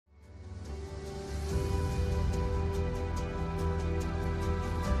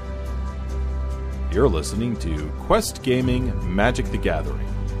You're listening to Quest Gaming Magic the Gathering.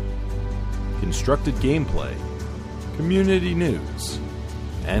 Constructed gameplay, community news,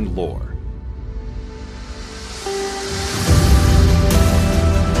 and lore.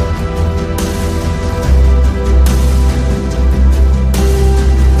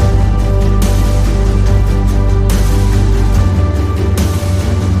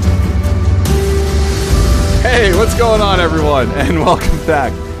 Hey, what's going on, everyone? And welcome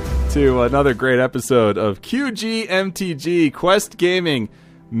back to another great episode of QG MTG Quest Gaming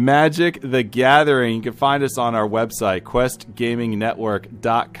Magic the Gathering. You can find us on our website,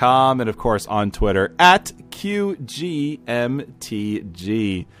 questgamingnetwork.com, and of course on Twitter at QGMTG.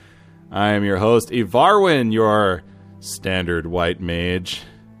 I am your host, Ivarwin, your standard white mage.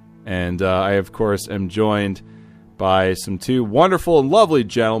 And I, of course, am joined by some two wonderful and lovely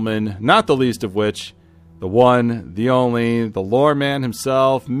gentlemen, not the least of which, the one, the only, the lore man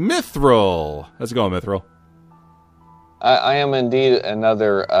himself, Mythriil. How's it going, Mythriil? I am indeed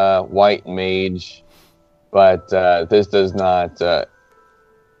another white mage, but this does not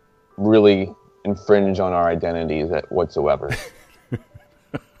really infringe on our identities whatsoever.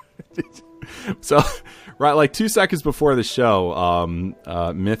 So, right, like 2 seconds before the show,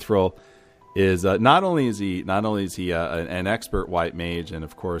 Mythriil is not only is he an expert white mage and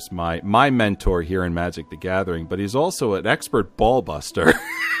of course my mentor here in Magic the Gathering, but he's also an expert ball buster,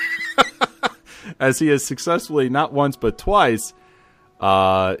 as he has successfully not once but twice,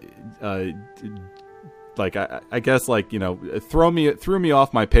 I guess threw me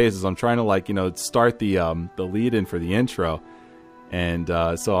off my pace as I'm trying to start the lead in for the intro. And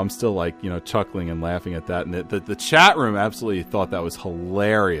so I'm still chuckling and laughing at that. And the chat room absolutely thought that was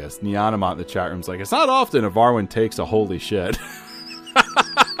hilarious. Neonamont in the chat room's like, it's not often Ivarwin takes a holy shit.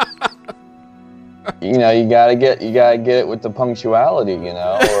 You gotta get it with the punctuality,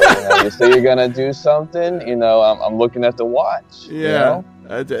 or you say you're gonna do something, I'm looking at the watch. Yeah.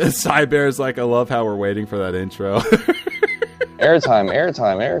 Cybear's like, I love how we're waiting for that intro. Airtime.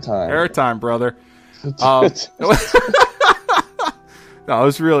 Airtime, brother. No, it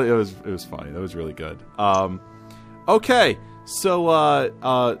was funny. That was really good. Okay,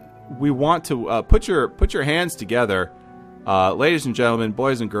 so we want to put your hands together, ladies and gentlemen,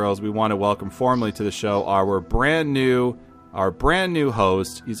 boys and girls. We want to welcome formally to the show our brand new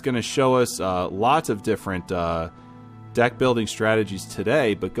host. He's going to show us lots of different deck building strategies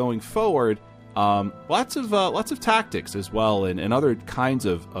today, but going forward, lots of tactics as well, and other kinds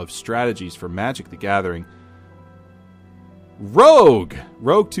of strategies for Magic the Gathering. Rogue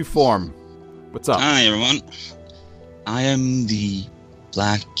to form. What's up? Hi, everyone. I am the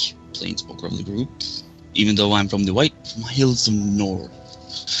black planeswalker of the group, even though I'm from the white hills of North.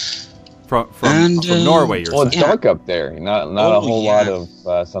 From Norway, you're saying? Well, it's dark up there. Not a whole lot of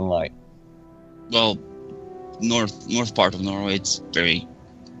sunlight. Well, north part of Norway, it's very...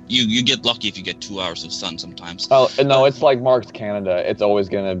 You get lucky if you get 2 hours of sun sometimes. Oh, no, it's like Mark's Canada. It's always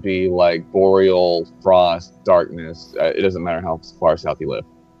going to be like boreal, frost, darkness. It doesn't matter how far south you live.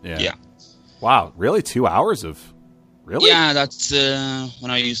 Yeah. Wow, really? 2 hours of... Really? Yeah, that's when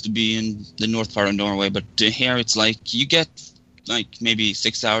I used to be in the north part of Norway. But here it's like you get maybe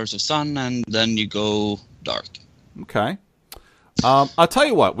 6 hours of sun and then you go dark. Okay. I'll tell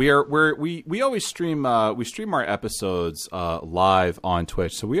you what, we always stream our episodes live on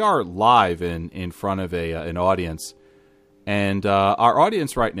Twitch, so we are live in front of an audience, and our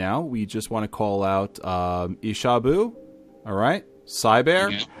audience right now, we just want to call out Ishabu, all right,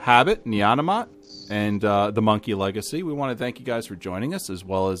 Cybear, Habit, Neonamont, and the Monkey Legacy. We want to thank you guys for joining us, as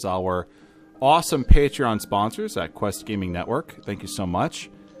well as our awesome Patreon sponsors at Quest Gaming Network. Thank you so much.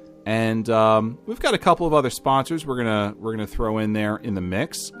 And we've got a couple of other sponsors we're gonna throw in there in the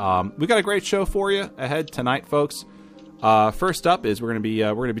mix. We got a great show for you ahead tonight, folks. First up is we're gonna be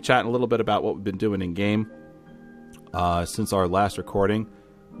chatting a little bit about what we've been doing in game since our last recording,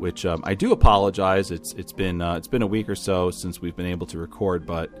 which I do apologize. It's been a week or so since we've been able to record,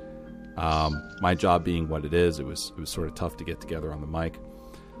 but my job being what it is, it was sort of tough to get together on the mic.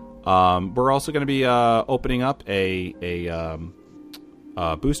 We're also going to be opening up a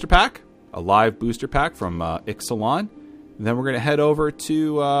booster pack, a live booster pack from Ixalan. And then we're going to head over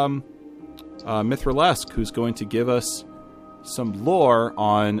to Mythriil, who's going to give us some lore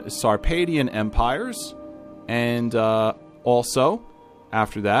on Sarpadian Empires. And also,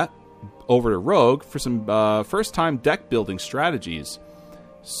 after that, over to Rogue for some first-time deck building strategies.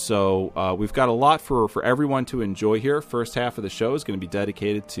 So we've got a lot for everyone to enjoy here. First half of the show is going to be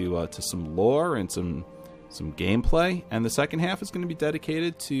dedicated to some lore and some gameplay, and the second half is going to be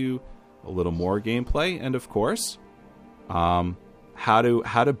dedicated to a little more gameplay, and of course, how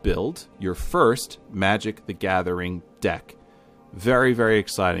to build your first Magic the Gathering deck. Very, very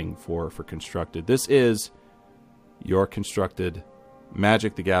exciting for Constructed. This is your Constructed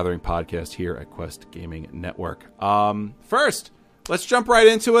Magic the Gathering podcast here at Quest Gaming Network. First, let's jump right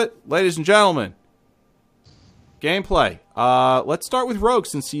into it, ladies and gentlemen. Gameplay. Let's start with Rogue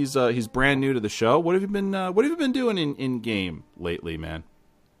since he's brand new to the show. What have you been doing in game lately, man?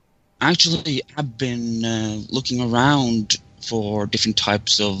 Actually, I've been looking around for different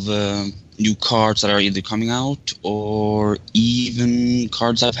types of new cards that are either coming out or even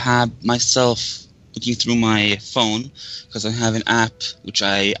cards I've had myself. Looking through my phone because I have an app which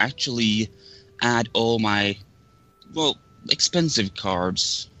I actually add all my expensive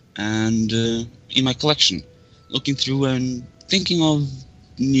cards and in my collection. Looking through and thinking of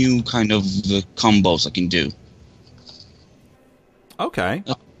new kind of combos I can do. Okay.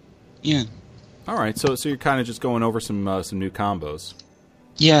 Yeah. All right. So you're kind of just going over some new combos.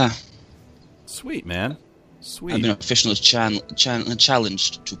 Yeah. Sweet, man. Sweet. I've been officially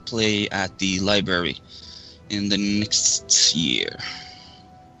challenged to play at the library in the next year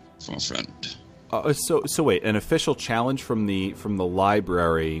from a friend. So wait, an official challenge from the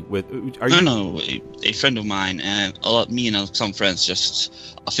library with? No, a friend of mine and me and some friends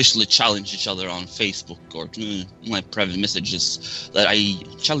just officially challenge each other on Facebook or my private messages that I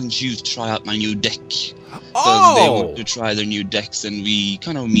challenge you to try out my new deck. Because they want to try their new decks, and we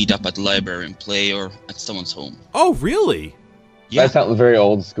kind of meet up at the library and play, or at someone's home. Oh, really? Yeah. That sounds very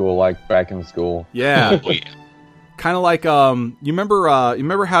old school, like back in school. Yeah. Oh, yeah. Kind of like you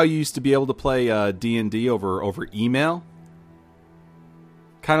remember how you used to be able to play D&D over email?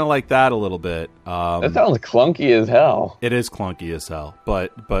 Kind of like that a little bit. That sounds clunky as hell. It is clunky as hell,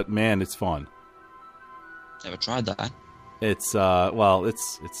 but man, it's fun. Never tried that. It's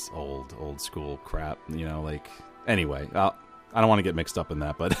it's old school crap, anyway, I don't want to get mixed up in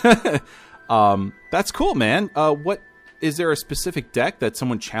that, but that's cool, man. What is there a specific deck that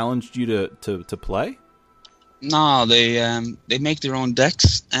someone challenged you to play? No, they make their own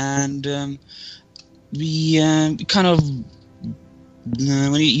decks, and we kind of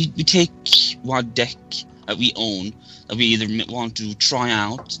when we take what deck that we own that we either want to try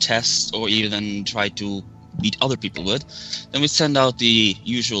out, test, or even try to beat other people with, then we send out the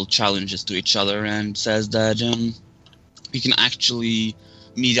usual challenges to each other and says that we can actually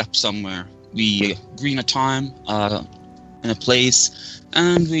meet up somewhere. We agree on a time and a place,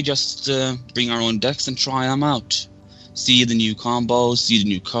 and we just bring our own decks and try them out. See the new combos, see the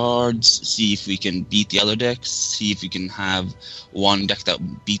new cards, see if we can beat the other decks, see if we can have one deck that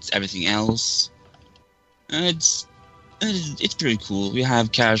beats everything else. And it's pretty cool. We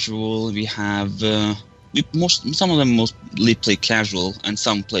have casual, we have some of them mostly play casual, and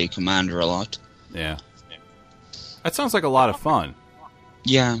some play commander a lot. Yeah. That sounds like a lot of fun.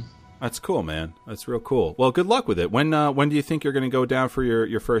 Yeah. That's cool, man. That's real cool. Well, good luck with it. When do you think you're going to go down for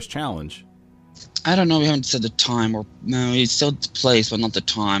your first challenge? I don't know. We haven't said the time, or no, it's still the place, but not the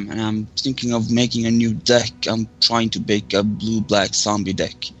time. And I'm thinking of making a new deck. I'm trying to make a blue-black zombie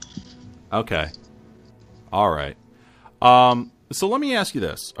deck. Okay. All right. So let me ask you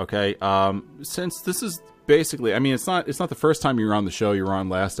this, okay? Since this is basically, I mean, it's not the first time you were on the show. You were on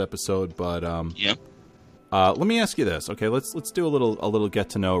last episode, but Yep. Let me ask you this, okay? Let's do a little get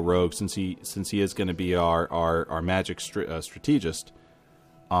to know Rogue since he is going to be our Magic strategist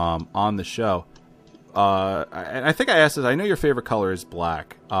on the show. I think I asked this. I know your favorite color is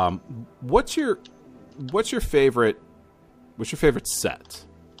black. What's your favorite set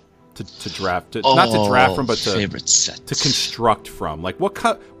to draft? Not to draft from, but favorite set to construct from. Like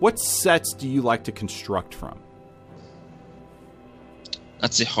what sets do you like to construct from?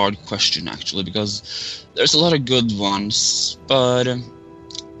 That's a hard question, actually, because there's a lot of good ones, but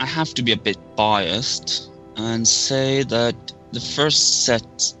I have to be a bit biased and say that the first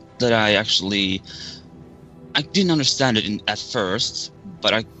set that I didn't understand it at first,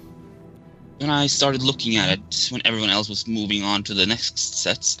 but when I started looking at it, when everyone else was moving on to the next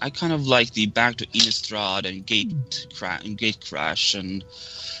sets, I kind of like the Back to Innistrad and Gate Crash and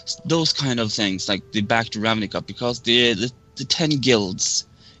those kind of things, like the Back to Ravnica, because the 10 guilds,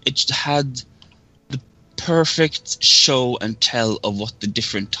 it had the perfect show and tell of what the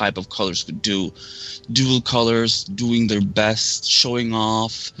different type of colors could do. Dual colors, doing their best, showing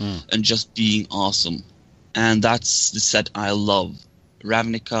off, and just being awesome. And that's the set I love.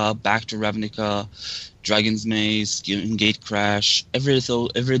 Ravnica, Back to Ravnica, Dragon's Maze, Gate Crash,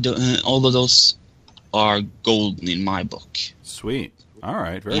 all of those are golden in my book. Sweet. All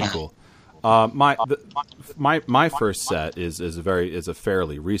right, very cool. My first set is a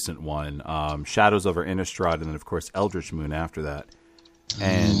fairly recent one. Shadows over Innistrad, and then of course Eldritch Moon after that.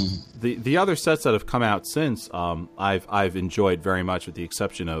 And the other sets that have come out since, I've enjoyed very much, with the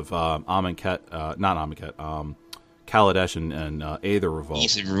exception of Kaladesh and Aether Revolt.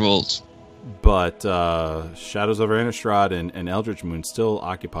 Aether Revolt. But Shadows over Innistrad and Eldritch Moon still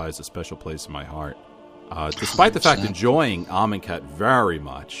occupies a special place in my heart. Despite the fact enjoying Amonkhet very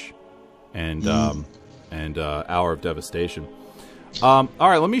much, and Hour of Devastation. All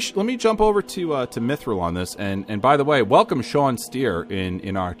right, let me jump over to Mythriil on this. And by the way, welcome Sean Steer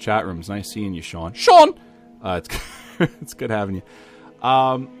in our chat room. It's nice seeing you, Sean. Sean, it's good having you.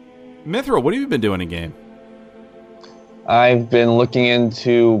 Mythriil, what have you been doing in game? I've been looking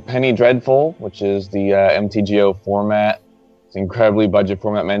into Penny Dreadful, which is the MTGO format. It's an incredibly budget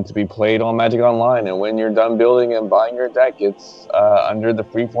format meant to be played on Magic Online. And when you're done building and buying your deck, it's under the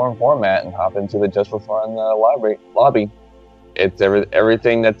freeform format, and hop into the Just for Fun lobby. It's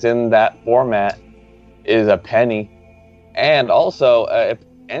everything that's in that format is a penny. And also, if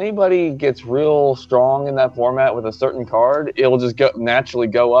anybody gets real strong in that format with a certain card, it will just naturally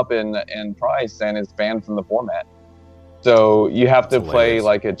go up in price, and it's banned from the format. So you have to play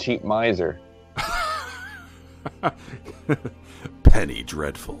like a cheap miser. Penny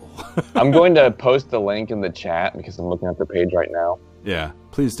Dreadful. I'm going to post the link in the chat because I'm looking at the page right now. Yeah,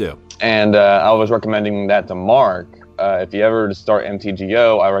 please do. And I was recommending that to Mark. If you ever start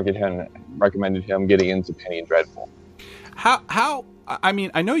MTGO, I recommended him getting into Penny Dreadful. How? I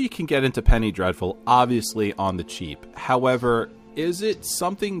mean, I know you can get into Penny Dreadful, obviously, on the cheap. However, is it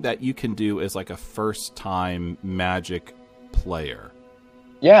something that you can do as like a first-time Magic player?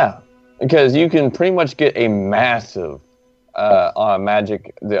 Yeah, because you can pretty much get a massive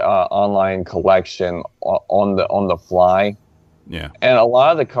Magic online collection on the fly. Yeah, and a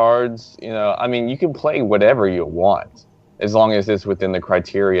lot of the cards, I mean, you can play whatever you want as long as it's within the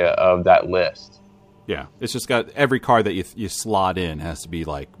criteria of that list. Yeah, it's just got every card that you slot in has to be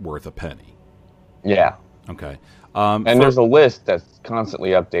like worth a penny. Yeah. Okay. And there's a list that's constantly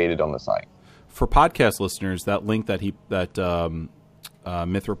updated on the site. For podcast listeners, that link that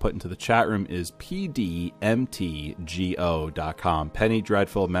Mythriil put into the chat room is pdmtgo.com. Penny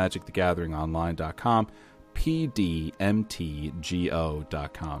Dreadful, Magic the Gathering Online.com. pdmtgo.com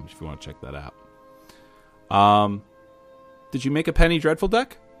if you want to check that out. Did you make a Penny Dreadful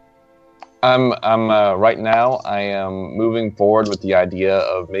deck? I'm right now I am moving forward with the idea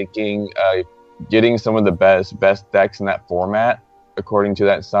of getting some of the best decks in that format according to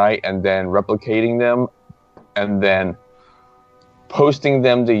that site, and then replicating them and then posting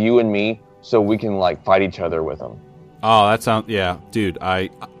them to you and me so we can like fight each other with them. Oh, that sounds, yeah, dude. I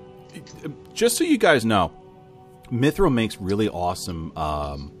just so you guys know, Mythriil makes really awesome.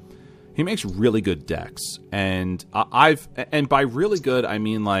 He makes really good decks, and and by really good I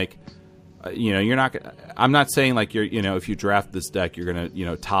mean like, you're not. I'm not saying like if you draft this deck you're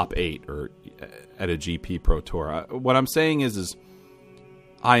gonna top 8 or at a GP Pro Tour. What I'm saying is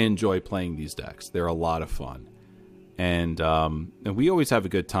I enjoy playing these decks. They're a lot of fun, and we always have a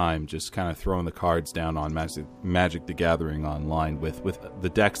good time just kind of throwing the cards down on Magic the Gathering Online with the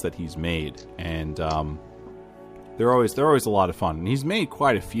decks that he's made, and they're always a lot of fun. And he's made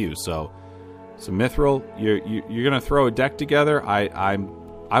quite a few. So Mythriil, you're gonna throw a deck together.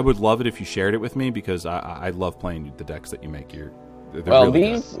 I would love it if you shared it with me because I love playing the decks that you make. Well,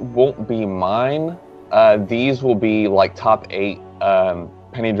 really these won't be mine. These will be like top 8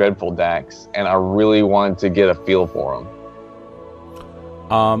 Penny Dreadful decks, and I really wanted to get a feel for them.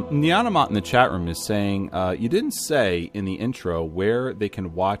 Nyanamot in the chat room is saying, you didn't say in the intro where they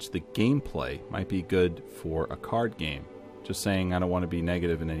can watch the gameplay. Might be good for a card game. Just saying, I don't want to be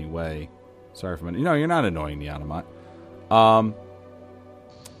negative in any way. Sorry for you're not annoying, Nyanamot.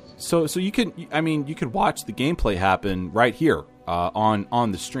 So you can watch the gameplay happen right here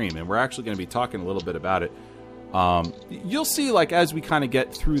on the stream, and we're actually going to be talking a little bit about it. You'll see, like, as we kind of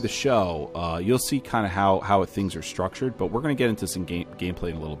get through the show, you'll see kind of how things are structured, but we're going to get into some gameplay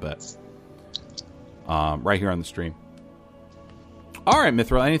in a little bit right here on the stream. All right,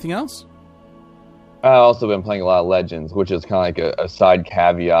 Mythriil, anything else? I've also been playing a lot of Legends, which is kind of like a side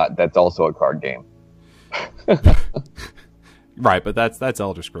caveat that's also a card game. Right, but that's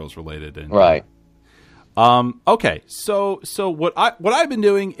Elder Scrolls related. And, right. Okay, so what I've been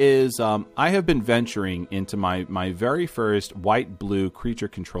doing is I have been venturing into my very first white-blue creature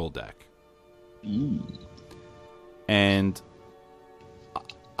control deck. And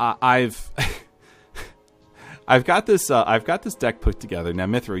I've got this deck put together. Now,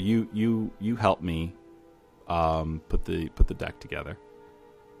 Mythriil, you help me put the deck together.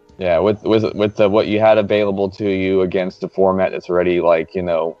 Yeah, with what you had available to you against a format that's already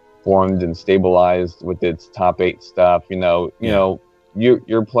formed and stabilized with its top 8 stuff.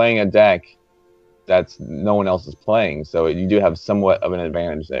 you're playing a deck that's no one else is playing, so you do have somewhat of an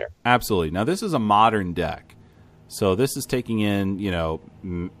advantage there. Absolutely. Now this is a modern deck, so this is taking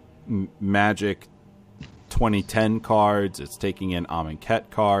in Magic 2010 cards. It's taking in Amonkhet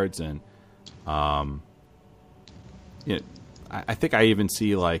cards, and I think I even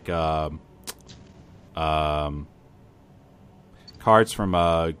see like cards from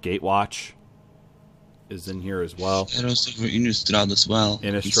Gatewatch is in here as well. And also for Innistrad as well.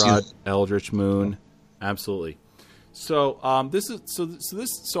 Innistrad, Eldritch Moon, absolutely. So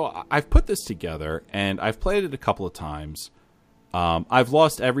so I've put this together and I've played it a couple of times. I've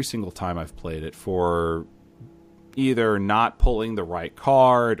lost every single time I've played it for either not pulling the right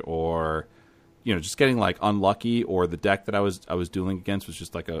card or just getting like unlucky, or the deck that I was dueling against was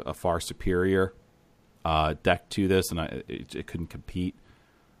just like a far superior deck to this, and it couldn't compete.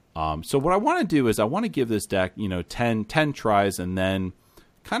 So what I want to do is I want to give this deck 10 tries and then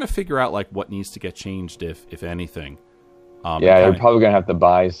kind of figure out like what needs to get changed if anything. You're probably gonna have to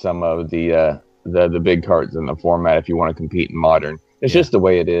buy some of the big cards in the format if you want to compete in Modern. It's just the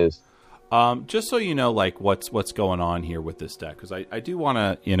way it is. Just so you know, like what's going on here with this deck, because I do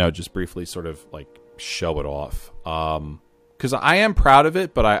want to just briefly sort of like show it off. Because I am proud of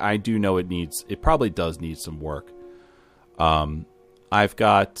it, but I do know it probably does need some work. I've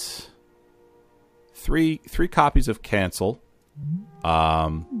got three copies of Cancel.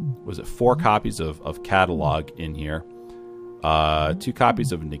 Was it 4 copies of Catalog in here? 2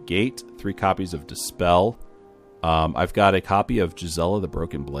 copies of Negate, 3 copies of Dispel. I've got a copy of Gisela the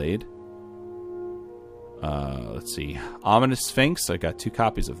Broken Blade. Let's see. Ominous Sphinx, I got 2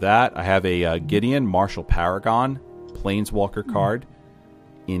 copies of that. I have a Gideon Martial Paragon Planeswalker card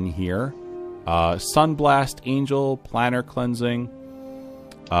in here. Sunblast Angel, Planner Cleansing.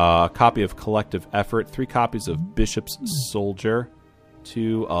 A copy of Collective Effort. 3 copies of Bishop's Soldier.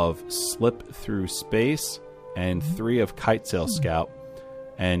 2 of Slip Through Space. And 3 of Kitesail Scout.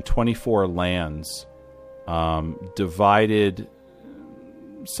 And 24 lands. Divided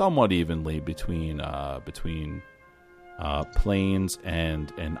somewhat evenly between plains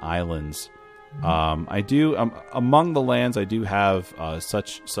and islands. I do among the lands I do have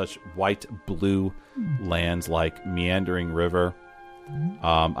such white blue lands like Meandering River.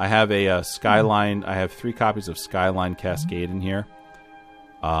 I have a Skyline. I have 3 copies of Skyline Cascade in here.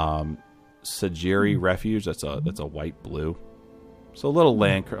 Sajiri Refuge. That's a white blue. So a little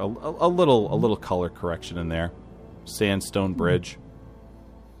land, a little color correction in there. Sandstone Bridge.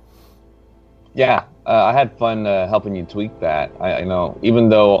 Yeah, I had fun helping you tweak that. I know, even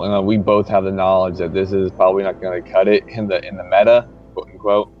though we both have the knowledge that this is probably not going to cut it in the meta, quote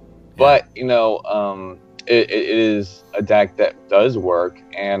unquote. But it is a deck that does work,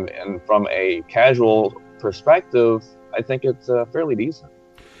 and from a casual perspective, I think it's fairly decent.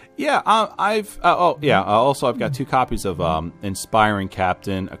 Yeah, also, I've got 2 copies of Inspiring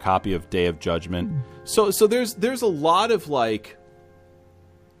Captain, a copy of Day of Judgment. So there's a lot of like.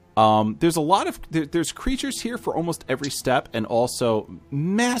 There's creatures here for almost every step, and also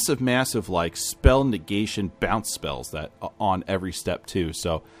massive like spell negation bounce spells that on every step too.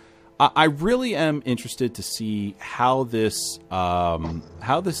 So I really am interested to see how this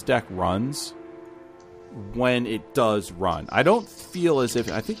deck runs when it does run. I don't feel as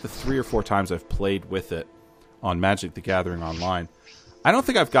if, I think the 3 or 4 times I've played with it on Magic the Gathering Online, I don't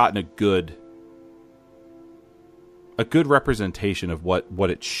think I've gotten a good representation of what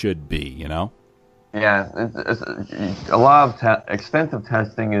it should be, Yeah, it's a lot of extensive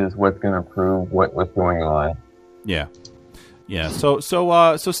testing is what's going to prove what's going on. Yeah. So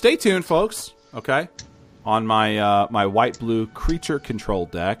stay tuned, folks. Okay, on my my white blue creature control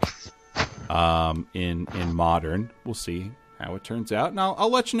deck, in Modern, we'll see how it turns out, and I'll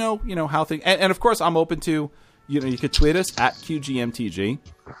let you know how things. And of course, I'm open to you could tweet us at QGMTG.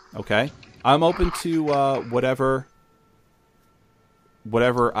 Okay, I'm open to whatever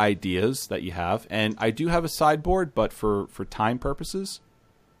ideas that you have, and I do have a sideboard, but for time purposes,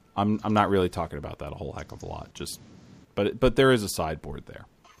 I'm not really talking about that a whole heck of a lot. But there is a sideboard there.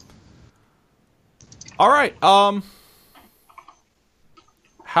 All right.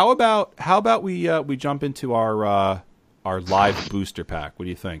 How about we jump into our live booster pack? What do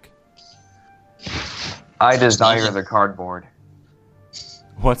you think? I desire the cardboard.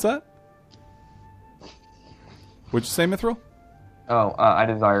 What's that? What'd you say, Mythriil? Oh, I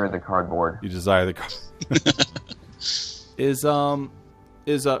desire the cardboard. You desire the card.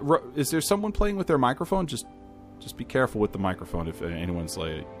 Is there someone playing with their microphone? Just be careful with the microphone if anyone's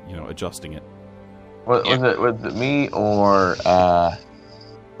like adjusting it. Was it me or I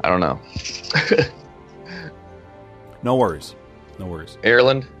don't know. No worries. No worries.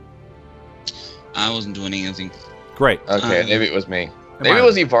 Ireland? I wasn't doing anything. Great. Okay, maybe it was me. Maybe it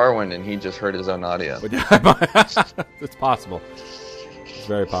was Evarwin and he just heard his own audio. It's possible. It's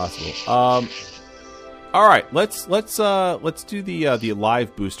very possible. All right, let's do the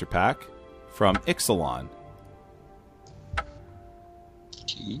live booster pack from Ixalan.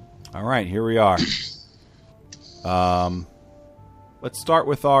 Okay. All right, here we are. Let's start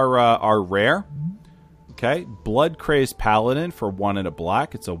with our rare. Okay, Blood Crazed Paladin for 1 and a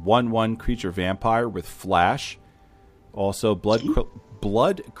black. It's a 1/1 creature vampire with flash. Also, Blood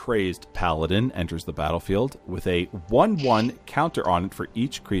Crazed Paladin enters the battlefield with a 1/1 counter on it for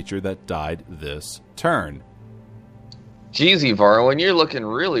each creature that died this turn. Jeez, Evarwin, you're looking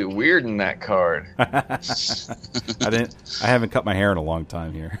really weird in that card. I haven't cut my hair in a long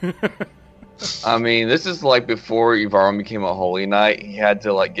time here. I mean, this is like before Evarwin became a holy knight. He had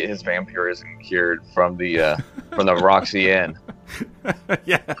to like get his vampirism cured from the Roxy Inn.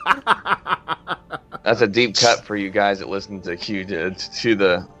 Yeah. That's a deep cut for you guys that listen to to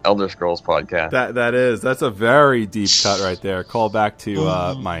the Elder Scrolls podcast. That's a very deep cut right there. Call back to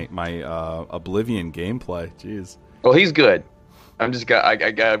my Oblivion gameplay. Jeez. Well, he's good. We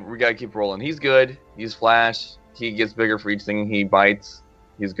gotta keep rolling. He's good. He's flash. He gets bigger for each thing he bites.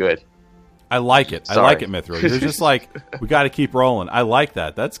 He's good. I like it. Sorry. I like it, Mythriil. You're just like, we got to keep rolling. I like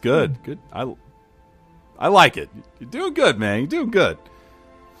that. That's good. Good. I like it. You're doing good, man. You're doing good.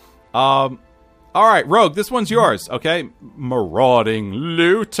 All right, Rogue. This one's yours. Okay, Marauding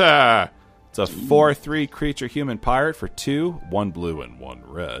Looter. It's a 4/3 creature human pirate for 2, 1 blue and 1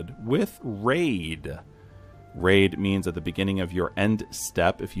 red with raid. Raid means at the beginning of your end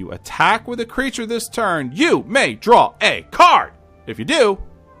step, if you attack with a creature this turn, you may draw a card. If you do,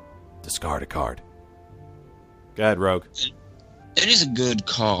 discard a card. Go ahead, Rogue. It is a good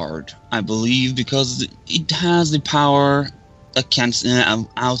card, I believe, because it has the power that can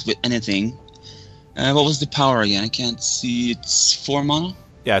outwit anything. What was the power again? I can't see. It's 4 mana?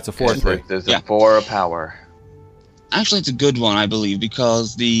 Yeah, it's a 4/3. There's a 4 power. Actually, it's a good one, I believe,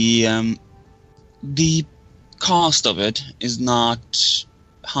 because the cost of it is not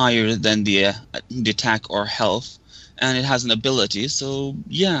higher than the attack or health, and it has an ability. So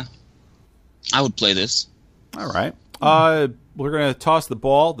yeah, I would play this. All right. We're gonna toss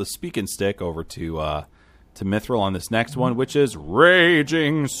the speaking stick, over to Mythriil on this next one, which is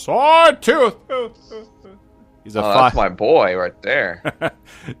Raging Sawtooth. He's a that's my boy right there.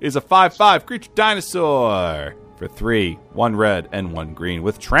 He's a 5/5 creature dinosaur for 3, 1 red and 1 green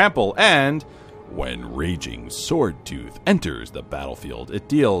with trample, and when Raging Swordtooth enters the battlefield, it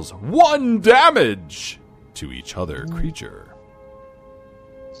deals 1 damage to each other creature.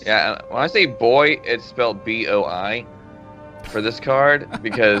 Yeah, when I say boy, it's spelled B-O-I for this card,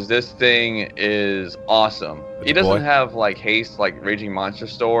 because this thing is awesome. He doesn't have like haste like Raging Monster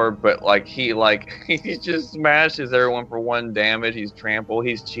Store, but he just smashes everyone for 1 damage. He's trample,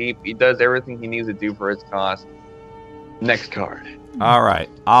 he's cheap, he does everything he needs to do for his cost. Next card. All right,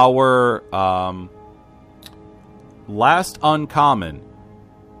 our last uncommon.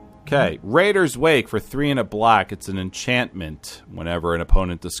 Okay, Raider's Wake for 3 and a black. It's an enchantment. Whenever an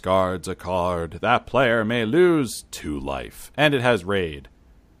opponent discards a card, that player may lose 2 life, and it has raid.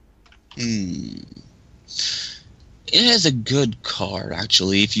 It is a good card,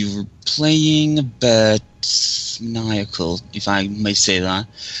 actually. If you're playing a bit maniacal, if I may say that,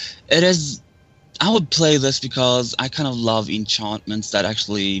 it is. I would play this because I kind of love enchantments that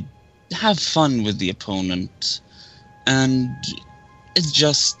actually have fun with the opponent. And it's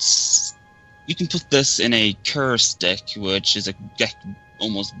just, you can put this in a curse deck, which is a deck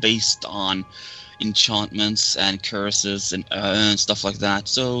almost based on enchantments and curses and stuff like that.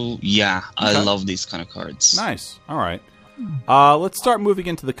 So yeah, okay. I love these kind of cards. Nice. All right. Let's start moving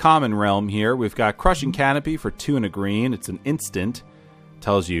into the common realm here. We've got Crushing Canopy for 2 and a green. It's an instant.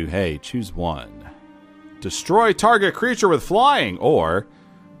 Tells you, hey, choose one. Destroy target creature with flying, or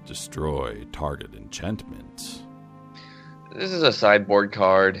destroy target enchantment. This is a sideboard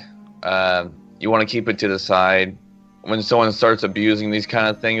card. You want to keep it to the side. When someone starts abusing these kind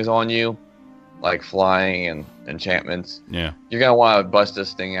of things on you, like flying and enchantments, yeah, you're going to want to bust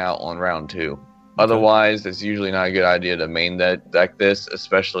this thing out on round 2. Okay. Otherwise, it's usually not a good idea to main deck this,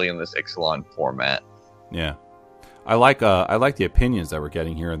 especially in this Ixalan format. Yeah. I like the opinions that we're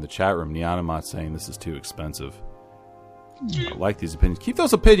getting here in the chat room. Neonomot saying this is too expensive. I like these opinions. Keep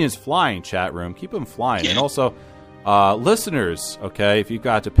those opinions flying, chat room. Keep them flying. And also, listeners, okay, if you've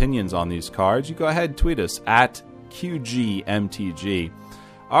got opinions on these cards, you go ahead and tweet us at QGMTG.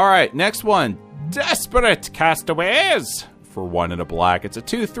 All right, next one. Desperate Castaways for 1 and a black. It's a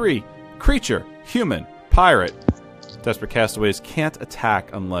 2/3 creature, human, pirate Desperate Castaways can't attack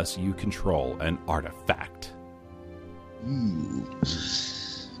unless you control an artifact. Ooh.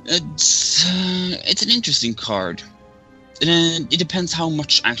 It's an interesting card. It depends how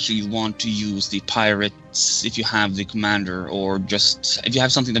much actually you want to use the pirates, if you have the commander, or just if you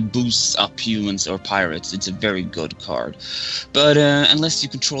have something that boosts up humans or pirates. It's a very good card. But unless you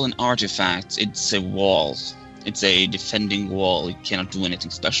control an artifact, it's a wall. It's a defending wall. You cannot do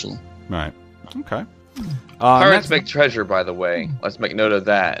anything special. Right. Okay. Pirates make treasure, by the way. Let's make note of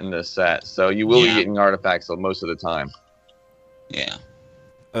that in this set. So you will be getting artifacts most of the time. Yeah.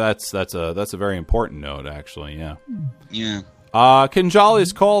 That's a very important note, actually. Yeah. Yeah.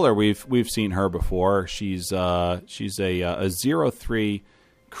 Kinjali's Caller. We've seen her before. She's a 0/3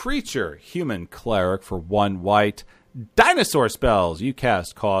 creature human cleric for 1 white. Dinosaur spells you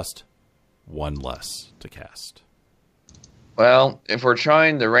cast cost 1 less to cast. Well, if we're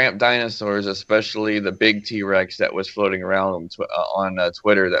trying to ramp dinosaurs, especially the big T-Rex that was floating around on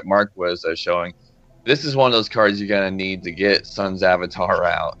Twitter that Mark was showing, this is one of those cards you're going to need to get Sun's Avatar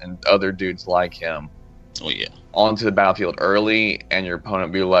out and other dudes like him onto the battlefield early, and your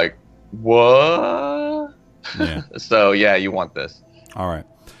opponent be like, what? Yeah. So, yeah, you want this. All right.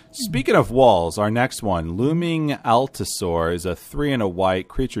 Speaking of walls, our next one, Looming Altasaur, is a 3 and a white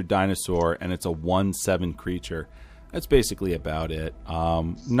creature dinosaur, and it's a 1/7 creature. That's basically about it.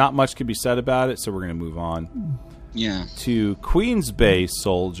 Not much can be said about it, so we're going to move on. Yeah. To Queen's Bay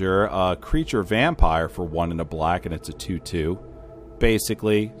Soldier, a creature vampire for 1 and a black, and it's a 2/2.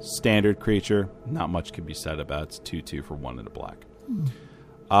 Basically, standard creature. Not much can be said about it. It's 2/2 for 1 and a black.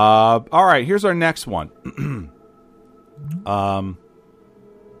 All right, here's our next one.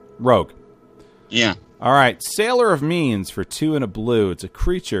 Rogue. Yeah. All right, Sailor of Means for 2 and a blue. It's a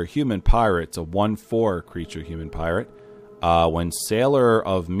creature, human pirate. It's a 1/4 creature, human pirate. When Sailor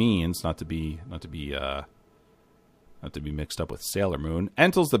of Means, not to be mixed up with Sailor Moon,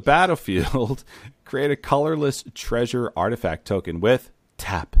 enters the battlefield, create a colorless treasure artifact token with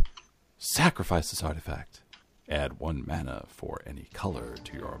tap. Sacrifice this artifact. Add 1 mana for any color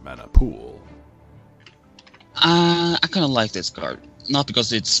to your mana pool. I kind of like this card. Not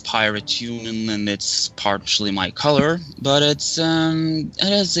because it's pirate human and it's partially my color, but it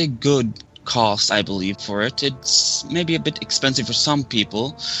has a good cost, I believe, for it. It's maybe a bit expensive for some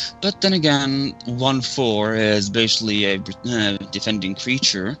people, but then again, 1/4 is basically a defending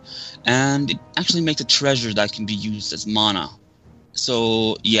creature, and it actually makes a treasure that can be used as mana.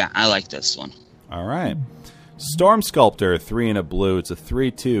 So yeah, I like this one. All right. Storm Sculptor, 3 and a blue. It's a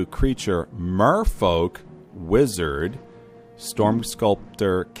 3/2 creature, merfolk wizard. Storm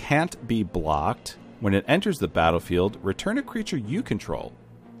Sculptor can't be blocked. When it enters the battlefield, return a creature you control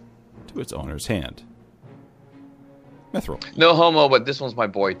to its owner's hand. Mythriil. No homo, but this one's my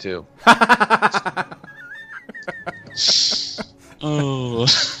boy too. Oh.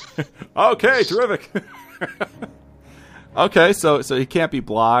 Okay, terrific. Okay, so he can't be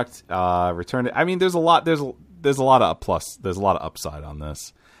blocked. Return it. I mean, there's a lot of plus. There's a lot of upside on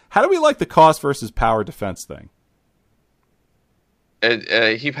this. How do we like the cost versus power defense thing?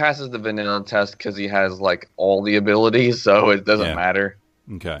 He passes the vanilla test because he has like all the abilities, so it doesn't matter.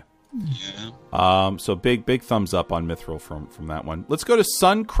 Okay. Yeah. So big thumbs up on Mythriil from that one. Let's go to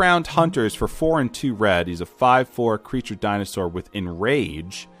Sun Crowned Hunters for 4 and 2 red. He's a 5/4 creature dinosaur with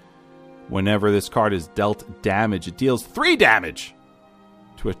Enrage. Whenever this card is dealt damage, it deals 3 damage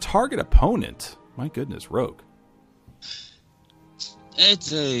to a target opponent. My goodness, Rogue.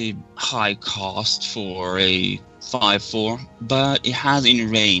 It's a high cost for a 5/4, but it has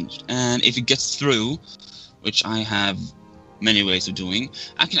Enraged, and if it gets through, which I have many ways of doing,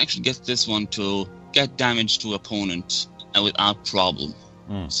 I can actually get this one to get damage to opponent without problem.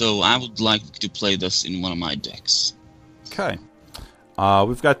 So I would like to play this in one of my decks. Okay.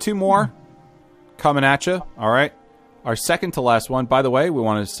 We've got 2 more coming at you. All right. Our second to last one. By the way, we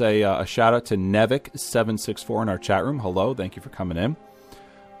want to say a shout out to Nevik764 in our chat room. Hello. Thank you for coming in.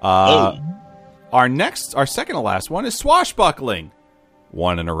 Our second to last one is Swashbuckling.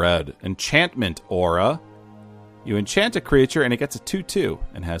 1 and a red. Enchantment Aura. You enchant a creature and it gets a 2/2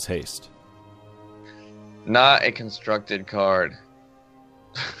 and has haste. Not a constructed card.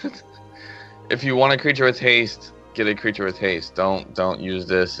 If you want a creature with haste, get a creature with haste. Don't use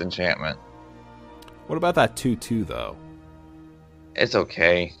this enchantment. What about that 2/2 though? It's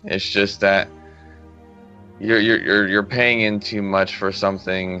okay. It's just that you're paying in too much for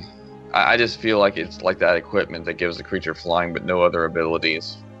something. I just feel like it's like that equipment that gives the creature flying but no other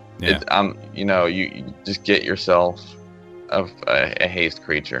abilities. Yeah. You just get yourself a haste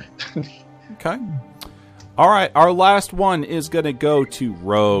creature. Okay. All right. Our last one is going to go to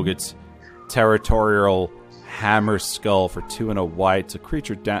Rogue. It's Territorial Hammer Skull for 2 and a white. It's a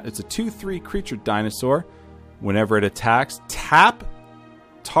creature. It's a 2/3 creature dinosaur. Whenever it attacks, tap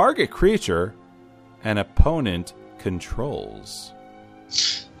target creature an opponent controls.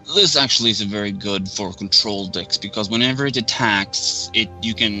 This actually is very good for control decks because whenever it attacks,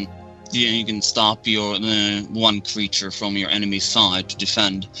 you can stop your one creature from your enemy's side to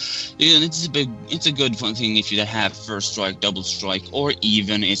defend. And it's a good fun thing if you have first strike, double strike, or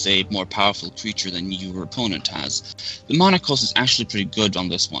even it's a more powerful creature than your opponent has. The mana cost is actually pretty good on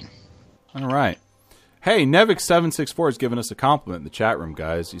this one. All right. Hey, Nevik764 has given us a compliment in the chat room,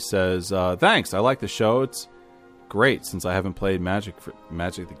 guys. He says, thanks, I like the show. It's great since I haven't played Magic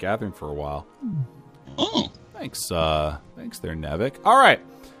the Gathering for a while. Oh. Thanks there, Nevik. All right.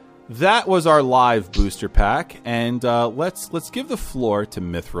 That was our live booster pack, and let's give the floor to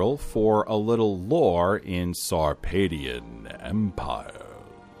Mythriil for a little lore in Sarpadian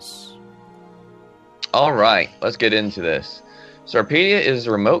Empires. All right, let's get into this. Sarpadia is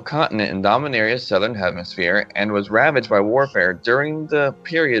a remote continent in Dominaria's southern hemisphere and was ravaged by warfare during the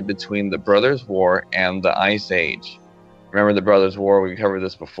period between the Brothers' War and the Ice Age. Remember the Brothers' War? We covered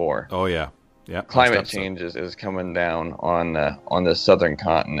this before. Oh, yeah. Yeah. Climate change is coming down on the southern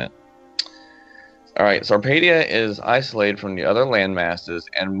continent. All right, Sarpadia is isolated from the other landmasses,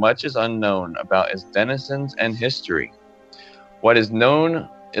 and much is unknown about its denizens and history. What is known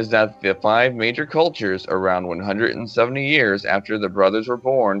is that the 5 major cultures around 170 years after the brothers were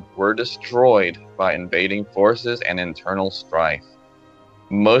born were destroyed by invading forces and internal strife.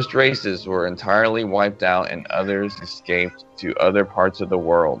 Most races were entirely wiped out and others escaped to other parts of the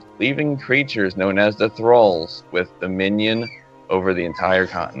world, leaving creatures known as the Thralls with dominion over the entire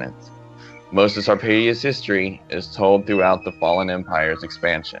continent. Most of Sarpadia's history is told throughout the Fallen Empire's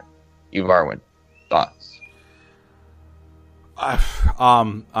expansion. Evarwin, thoughts?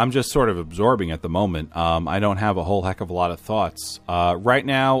 I'm just sort of absorbing at the moment. I don't have a whole heck of a lot of thoughts. Right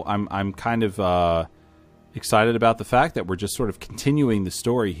now, I'm kind of excited about the fact that we're just sort of continuing the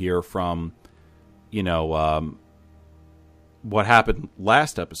story here from, what happened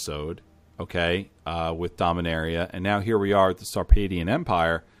last episode, okay, with Dominaria, and now here we are at the Sarpadian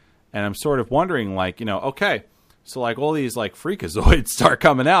Empire, and I'm sort of wondering, okay, so all these freakazoids start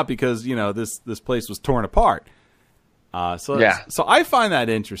coming out because this place was torn apart. So I find that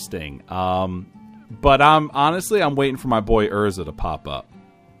interesting. But I'm waiting for my boy Urza to pop up.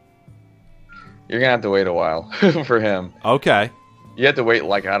 You're gonna have to wait a while for him. Okay. You have to wait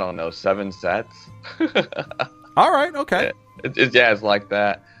 7 sets. All right. Okay. It's like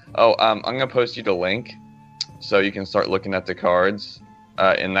that. Oh, I'm gonna post you the link so you can start looking at the cards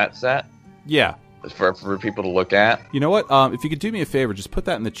in that set. Yeah. For people to look at. You know what? If you could do me a favor, just put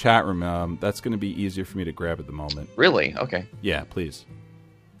that in the chat room. That's going to be easier for me to grab at the moment. Really? Okay. Yeah, please.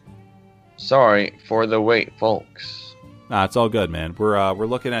 Sorry for the wait, folks. Nah, it's all good, man. We're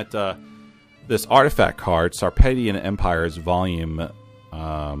looking at this artifact card, Sarpadian Empires Volume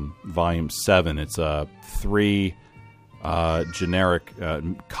 7. It's a 3 generic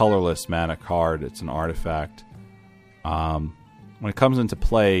colorless mana card. It's an artifact. When it comes into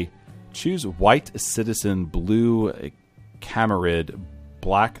play, choose white citizen, blue Camerid,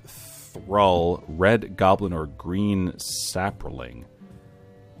 black Thrall, red goblin, or green sapling.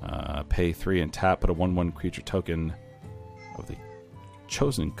 Pay 3 and tap, put a 1/1 creature token of the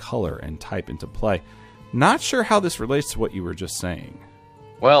chosen color and type into play. Not sure how this relates to what you were just saying.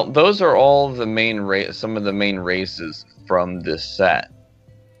 Well, those are all the some of the main races from this set.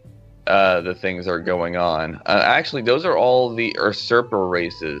 The things are going on. Actually, those are all the usurper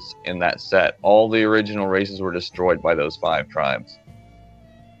races in that set. All the original races were destroyed by those 5 tribes.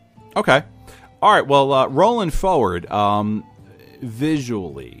 Okay. All right. Well, rolling forward,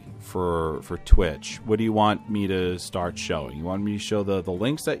 visually for Twitch, what do you want me to start showing? You want me to show the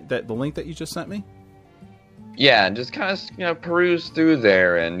links the link that you just sent me? Yeah, just kind of peruse through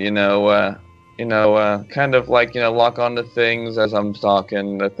there and kind of lock onto things as I'm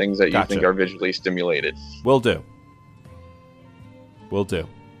talking, the things that you think are visually stimulated. Will do.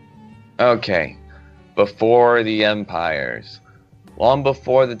 Okay. Before the Empires. Long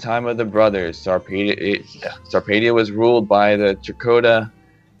before the time of the brothers, Sarpadia was ruled by the Trikota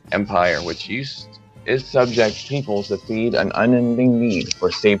Empire, which is subject peoples to feed an unending need for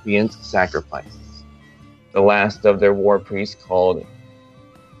sapient sacrifices. The last of their war priests, called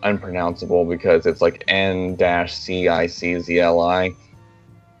unpronounceable because it's N-CICZLI,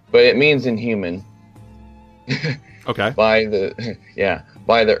 but it means inhuman. Okay. By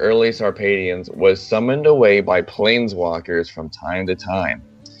the early Sarpadians, was summoned away by planeswalkers from time to time.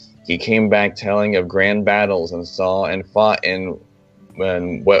 He came back telling of grand battles and saw and fought in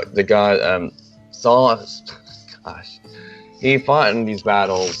when what the god saw gosh, he fought in these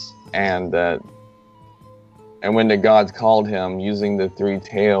battles, and when the gods called him using the three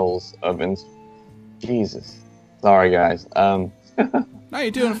tails of Jesus. Sorry, guys. No,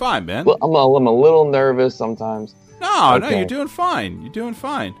 you're doing fine, man. Well, I'm a little nervous sometimes. No, you're doing fine. You're doing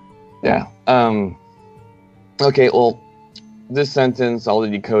fine. Yeah. Okay, well, this sentence, I'll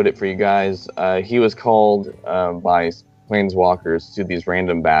decode it for you guys. He was called by planeswalkers to these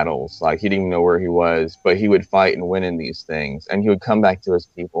random battles. Like, he didn't even know where he was, but he would fight and win in these things. And he would come back to his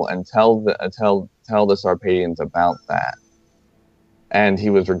people and tell the Sarpadians about that. And he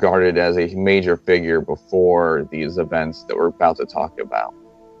was regarded as a major figure before these events that we're about to talk about.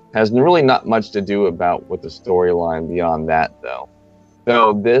 Has really not much to do about with the storyline beyond that, though.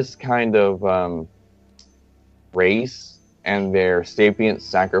 So this kind of race and their sapient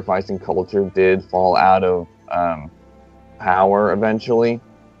sacrificing culture did fall out of power eventually.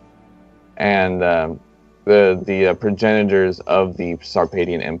 And the progenitors of the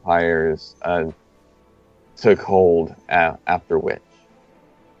Sarpadian Empires took hold after which.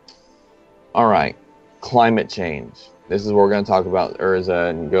 All right, climate change. This is where we're going to talk about Urza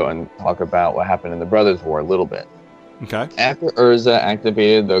and go and talk about what happened in the Brothers' War a little bit. Okay. After Urza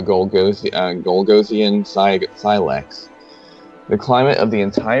activated the Golgothian Silex, the climate of the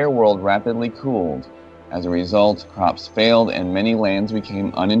entire world rapidly cooled. As a result, crops failed and many lands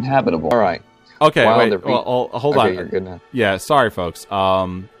became uninhabitable. All right. Okay, wait. Hold on. You're good now. Yeah, sorry, folks.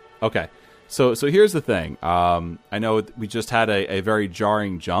 Okay. So here's the thing. I know we just had a very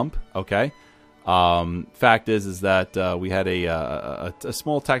jarring jump. Okay. Fact is that we had a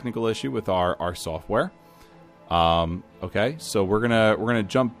small technical issue with our software. Okay. So we're gonna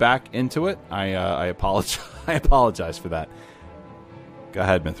jump back into it. I apologize. I apologize for that. Go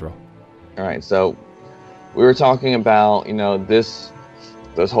ahead, Mythriil. All right. So we were talking about this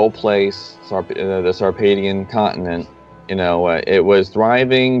whole place, the Sarpadian continent. It was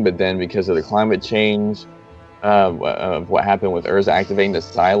thriving, but then because of the climate change, of what happened with Urza activating the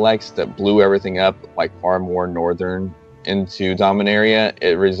Silex that blew everything up like far more northern into Dominaria,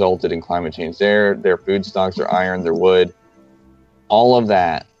 it resulted in climate change there. Their food stocks, their iron, their wood, all of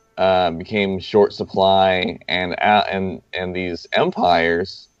that became short supply, and these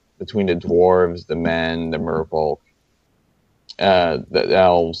empires between the dwarves, the men, the merfolk, the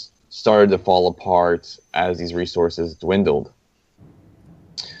elves started to fall apart as these resources dwindled.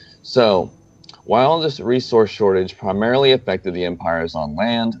 So, while this resource shortage primarily affected the empires on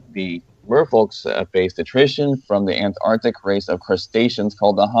land, the merfolks faced attrition from the Antarctic race of crustaceans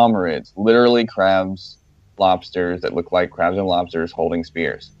called the hominids, literally crabs, lobsters that look like crabs and lobsters holding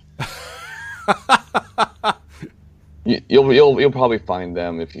spears. You'll probably find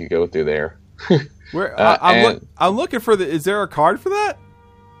them if you go through there. I'm looking for is there a card for that?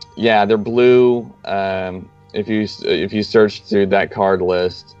 Yeah, they're blue. If you search through that card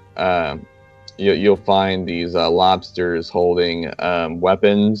list, you'll find these lobsters holding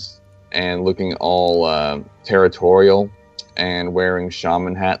weapons and looking all territorial and wearing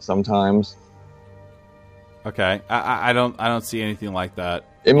shaman hats sometimes. Okay, I don't see anything like that.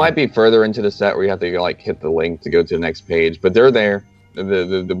 It might be further into the set where you have to hit the link to go to the next page, but they're there.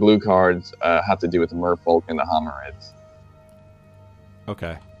 The blue cards have to do with the merfolk and the hominids.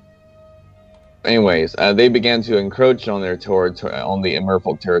 Okay. Anyways, they began to encroach on their on the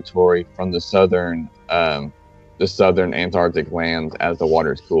merfolk territory from the southern Antarctic lands as the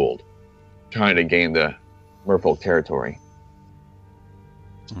waters cooled, trying to gain the merfolk territory.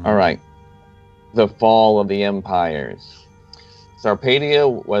 Mm-hmm. All right, the fall of the empires.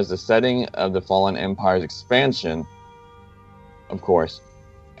 Sarpadia was the setting of the fallen empire's expansion, of course,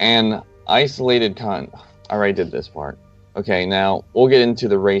 and isolated I already did this part. Okay, now we'll get into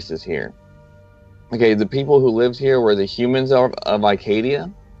the races here. Okay, the people who lived here were the humans of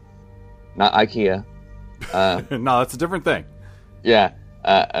Acadia, not IKEA. No, that's a different thing. Yeah,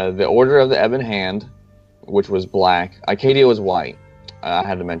 the Order of the Ebon Hand, which was black. Acadia was white. I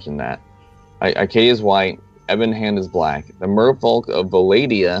had to mention that. Acadia is white. Ebon Hand is black. The merfolk of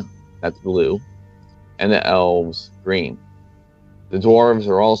Valadia, that's blue, and the elves, green. The dwarves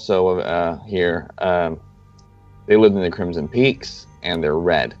are also here. They lived in the Crimson Peaks, and they're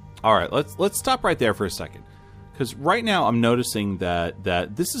red. All right, let's stop right there for a second, because right now I'm noticing that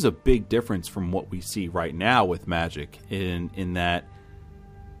this is a big difference from what we see right now with Magic, in that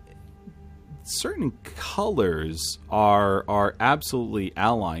certain colors are absolutely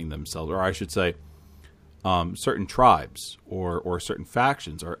allying themselves, or I should say, certain tribes or certain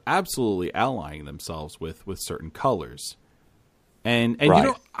factions are absolutely allying themselves with certain colors, and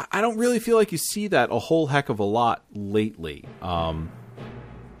right. I don't really feel like you see that a whole heck of a lot lately.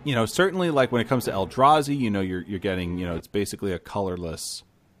 certainly like when it comes to Eldrazi, you're getting, it's basically a colorless.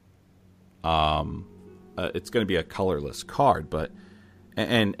 It's going to be a colorless card, but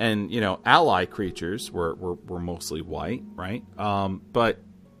and ally creatures were mostly white, right? But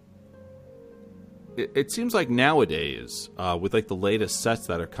it seems like nowadays, with like the latest sets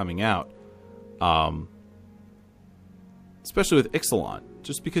that are coming out, especially with Ixalan,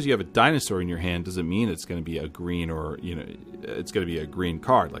 just because you have a dinosaur in your hand doesn't mean it's going to be a green or it's going to be a green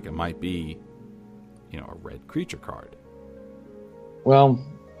card. Like it might be, a red creature card. Well,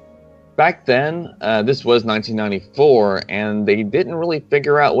 back then, this was 1994, and they didn't really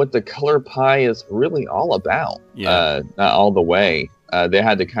figure out what the color pie is really all about. Yeah. Not all the way. They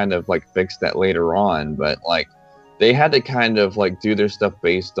had to kind of like fix that later on, but like they had to kind of like do their stuff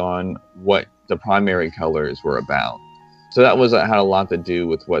based on what the primary colors were about. So that had a lot to do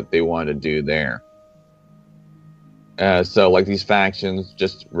with what they wanted to do there. So like these factions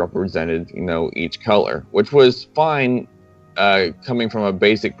just represented, each color, which was fine coming from a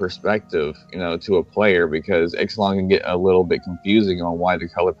basic perspective, to a player, because Ixalan can get a little bit confusing on why the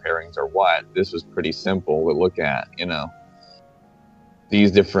color pairings are what. This was pretty simple to look at,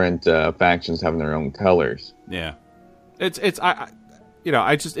 these different factions having their own colors. Yeah. It's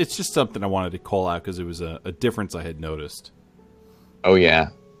just something I wanted to call out because it was a difference I had noticed. Oh yeah.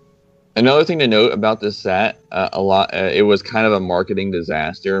 Another thing to note about this set, it was kind of a marketing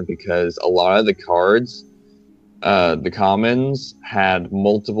disaster because a lot of the cards, the commons, had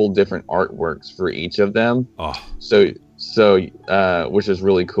multiple different artworks for each of them. Oh. So which is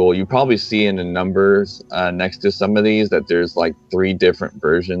really cool. You probably see in the numbers next to some of these that there's like 3 different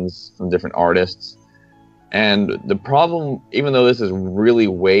versions from different artists. And the problem, even though this is really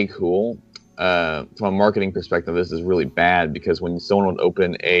way cool, from a marketing perspective, this is really bad because when someone would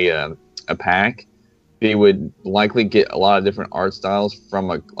open a pack, they would likely get a lot of different art styles from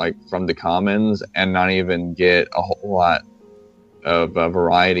the commons and not even get a whole lot of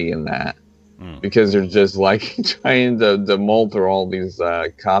variety in that, because they're just like trying to mold through all these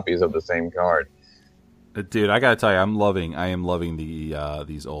copies of the same card. Dude, I gotta tell you, I am loving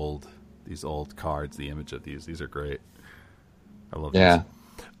these old cards. The image of these are great. I love these. Yeah.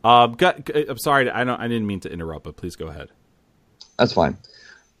 I'm sorry, I didn't mean to interrupt, but please go ahead. That's fine.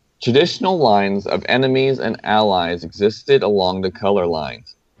 Traditional lines of enemies and allies existed along the color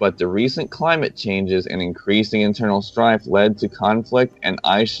lines, but the recent climate changes and increasing internal strife led to conflict and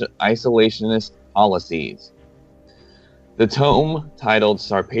isolationist policies. The tome, titled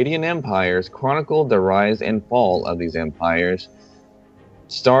Sarpadian Empires, chronicled the rise and fall of these empires,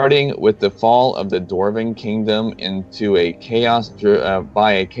 starting with the fall of the Dwarven kingdom into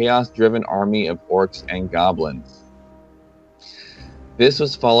by a chaos-driven army of orcs and goblins. This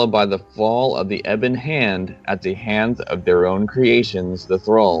was followed by the fall of the Ebon Hand at the hands of their own creations, the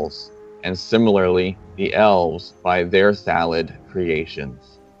Thralls, and similarly, the Elves by their Thallid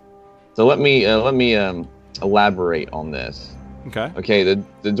creations. So let me elaborate on this. Okay. The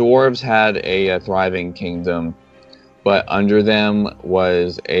Dwarves had a thriving kingdom, but under them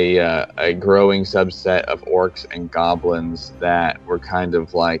was a growing subset of orcs and goblins that were kind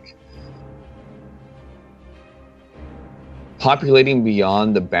of like populating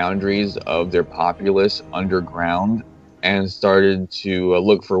beyond the boundaries of their populace underground and started to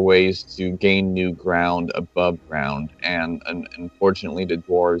look for ways to gain new ground above ground. And unfortunately, the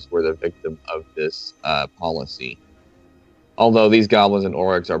dwarves were the victim of this policy. Although these goblins and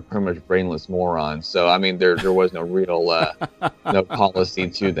orcs are pretty much brainless morons, so I mean, there was no real no policy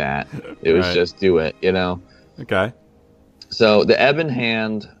to that. It was just do it, Okay. So the Ebon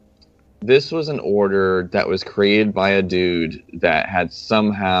Hand, this was an order that was created by a dude that had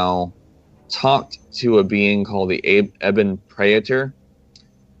somehow talked to a being called the Ebon Praetor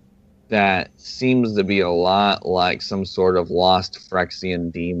that seems to be a lot like some sort of lost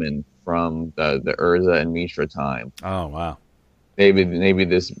Phyrexian demon from the Urza and Mishra time. Oh, wow. Maybe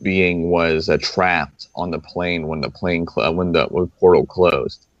this being was trapped on the plane when the portal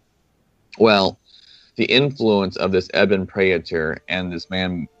closed. Well, the influence of this Ebon Praetor and this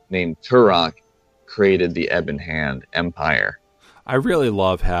man named Turok created the Ebon Hand Empire. I really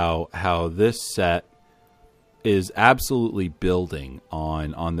love how this set is absolutely building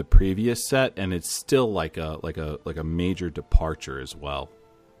on the previous set, and it's still like a major departure as well.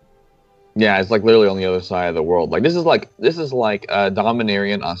 Yeah, it's like literally on the other side of the world. Like this is like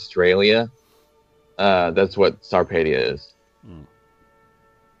Dominarian Australia. That's what Sarpadia is.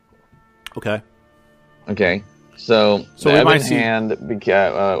 Okay. So the Ebon Hand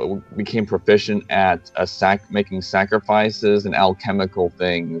became proficient at making sacrifices and alchemical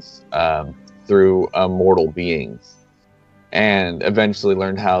things through mortal beings. and eventually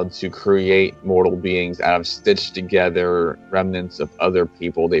learned how to create mortal beings out of stitched together remnants of other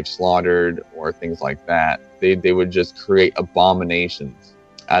people they've slaughtered or things like that. They would just create abominations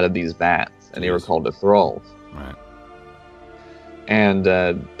out of these vats, and they were called the thralls. Right. And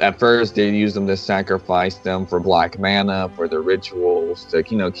at first, they used them to sacrifice them for black mana, for their rituals, to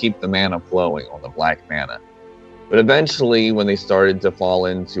keep the mana flowing on the black mana. But eventually, when they started to fall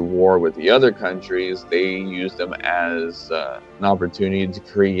into war with the other countries, they used them as an opportunity to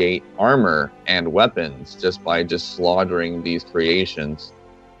create armor and weapons just by slaughtering these creations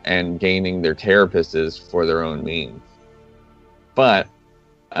and gaining their carapaces for their own means. But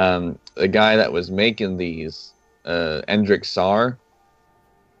the guy that was making these, Endrick Sar,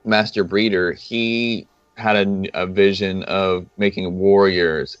 Master Breeder, he had a vision of making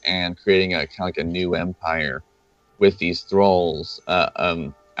warriors and creating a kind of like a new empire with these thralls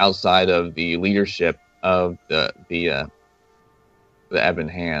outside of the leadership of the Ebon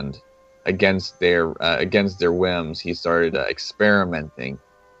Hand. Against their whims, he started experimenting.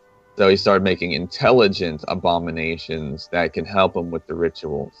 So he started making intelligent abominations that can help him with the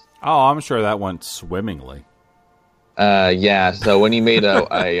rituals. Oh, I'm sure that went swimmingly. Yeah, so when he made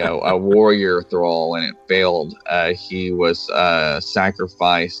a warrior thrall and it failed, he was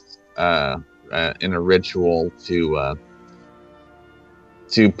sacrificed in a ritual to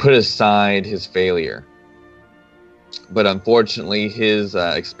put aside his failure. But unfortunately, his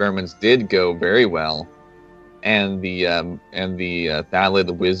experiments did go very well, and the Thalid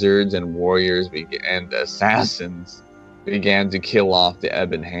wizards and warriors and assassins began to kill off the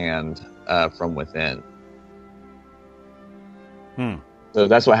Ebon Hand from within. So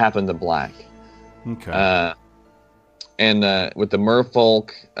that's what happened to Black. Okay. And with the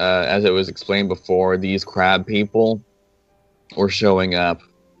merfolk, as it was explained before, these crab people were showing up,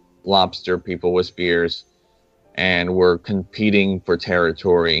 lobster people with spears, and were competing for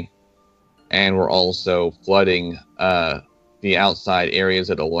territory, and were also flooding the outside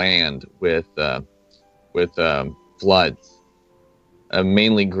areas of the land with floods.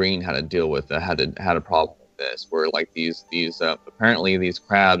 Mainly Green had to deal with had a problem with this, where like these apparently these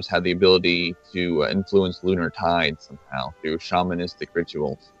crabs had the ability to influence lunar tides somehow through shamanistic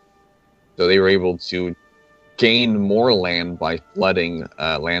rituals. So they were able to gain more land by flooding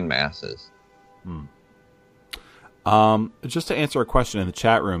land masses. Just to answer a question in the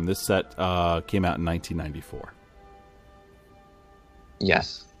chat room, this set came out in 1994.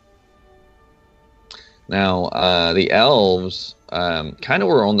 Yes. Now, the elves kind of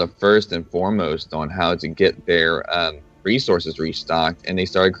were on the first and foremost on how to get their resources restocked, and they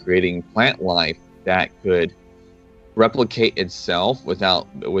started creating plant life that could replicate itself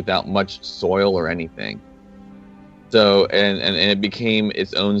without much soil or anything. So, and it became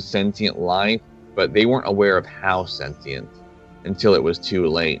its own sentient life, but they weren't aware of how sentient until it was too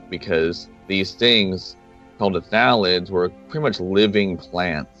late, because these things called the Thalids were pretty much living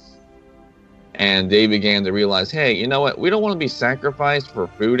plants. And they began to realize, hey, you know what? We don't want to be sacrificed for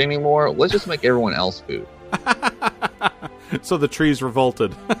food anymore. Let's just make everyone else food. So the trees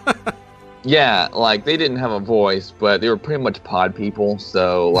revolted. Yeah, like they didn't have a voice, but they were pretty much pod people.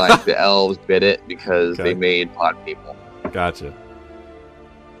 So like the elves bit it because they made pod people. Gotcha.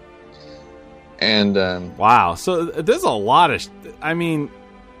 And wow, so there's a lot of, there's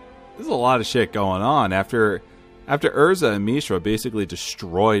a lot of shit going on after Urza and Mishra basically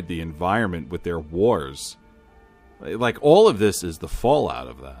destroyed the environment with their wars. Like all of this is the fallout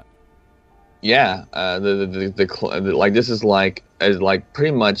of that. Yeah, like this is like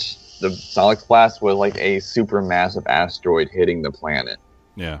pretty much the Solix Blast was like a supermassive asteroid hitting the planet.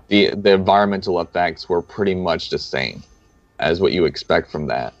 Yeah. The environmental effects were pretty much the same as what you expect from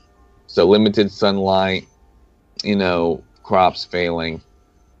that. So limited sunlight, crops failing,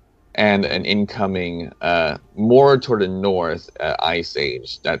 and an incoming, more toward the north, ice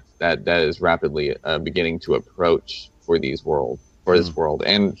age that is rapidly beginning to approach for this world.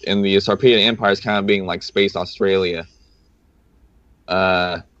 And in the Sarpadian Empires kind of being like space Australia,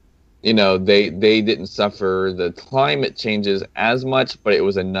 they didn't suffer the climate changes as much, but it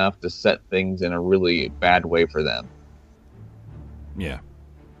was enough to set things in a really bad way for them. Yeah.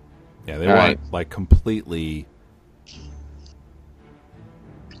 Yeah, they weren't like completely,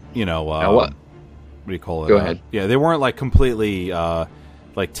 what do you call it? Go ahead. Yeah, they weren't like completely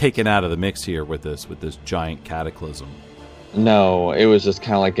like taken out of the mix here with this giant cataclysm. No, it was just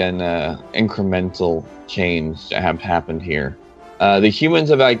kind of like an incremental change that have happened here. The humans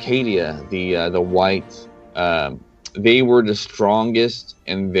of Acadia, the white, they were the strongest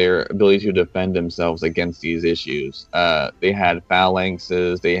in their ability to defend themselves against these issues. They had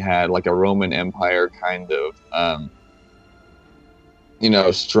phalanxes. They had like a Roman Empire kind of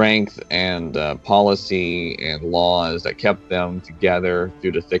strength and policy and laws that kept them together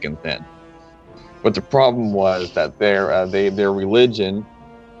through the thick and thin. But the problem was that their religion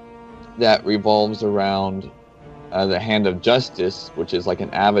that revolves around the hand of justice, which is like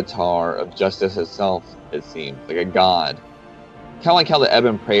an avatar of justice itself, it seems, like a god. Kind of like how the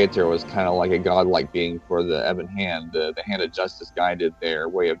Ebon Praetor was kind of like a godlike being for the Ebon Hand. The Hand of Justice guided their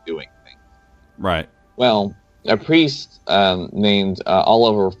way of doing things. Right. Well, a priest named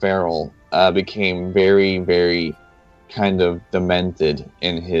Oliver Farrell became very, very kind of demented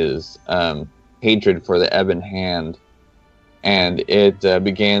in his hatred for the Ebon Hand, and it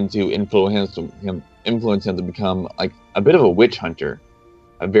began to influence him to become like a bit of a witch hunter,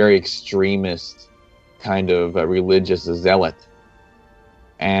 a very extremist kind of religious zealot.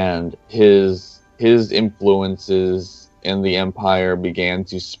 And his influences in the empire began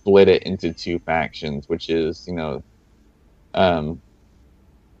to split it into two factions, which is the Order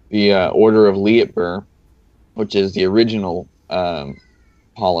of Lietber, which is the original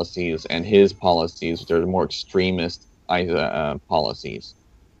policies, and his policies, which are the more extremist policies.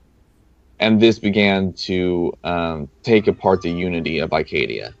 And this began to take apart the unity of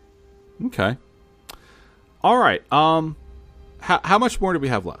Acadia. Okay. All right. How much more do we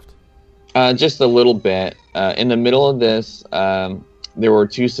have left? Just a little bit. In the middle of this, there were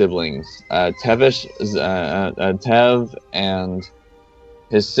two siblings, Tev and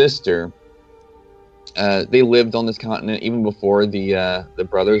his sister. They lived on this continent even before the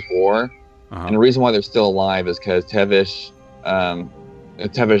Brothers' War. Uh-huh. And the reason why they're still alive is because Tevish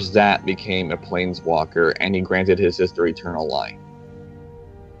Zat became a planeswalker, and he granted his sister eternal life.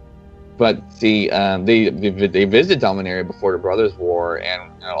 But see, they visited Dominaria before the Brothers' War,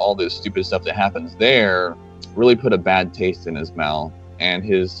 and all this stupid stuff that happens there really put a bad taste in his mouth, and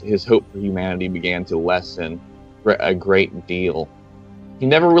his hope for humanity began to lessen a great deal. He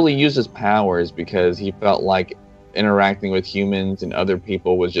never really used his powers because he felt like interacting with humans and other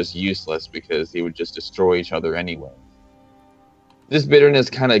people was just useless because he would just destroy each other anyway. This bitterness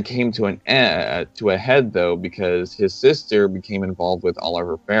kind of came to a head, though, because his sister became involved with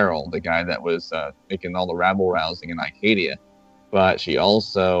Oliver Farrell, the guy that was making all the rabble-rousing in Acadia. But she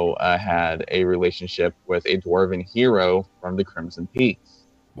also had a relationship with a dwarven hero from the Crimson Peaks.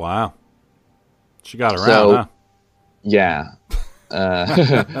 Wow. She got around, huh? Yeah.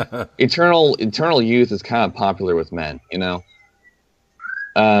 Eternal youth is kind of popular with men,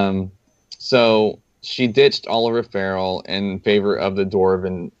 So she ditched Oliver Farrell in favor of the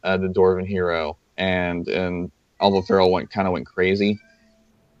dwarven hero, and Oliver Farrell went crazy,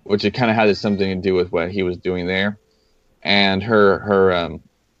 which it kind of had something to do with what he was doing there. And her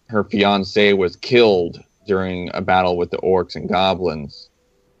fiance was killed during a battle with the orcs and goblins.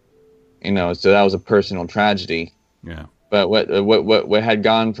 So that was a personal tragedy. Yeah. But what had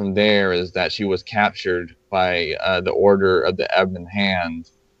gone from there is that she was captured by the Order of the Ebon Hand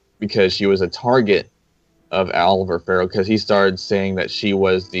because she was a target of Oliver Farrell, because he started saying that she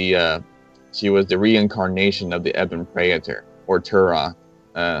was the reincarnation of the Ebon Praetor, or Turok,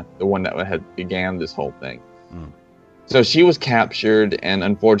 the one that had began this whole thing. Mm. So she was captured and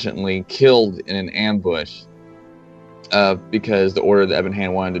unfortunately killed in an ambush because the Order of the Ebon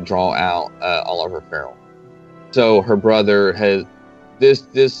Hand wanted to draw out Oliver Farrell. So her brother has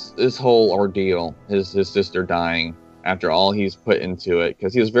this whole ordeal, his sister dying after all he's put into it,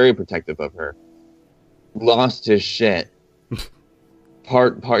 because he was very protective of her, lost his shit.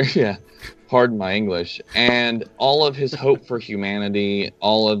 Pardon my English. And all of his hope for humanity,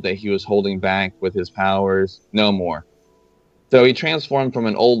 all of that he was holding back with his powers, no more. So he transformed from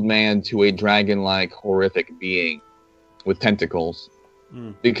an old man to a dragon-like horrific being with tentacles.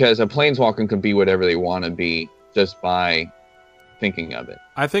 Mm. Because a planeswalker can be whatever they want to be just by thinking of it.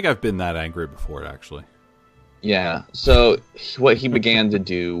 I think I've been that angry before, actually. Yeah. So what he began to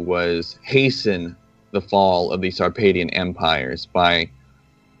do was hasten the fall of the Sarpadian Empires by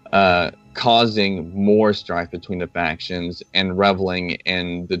causing more strife between the factions and reveling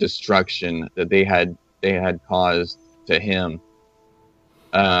in the destruction that they had caused to him.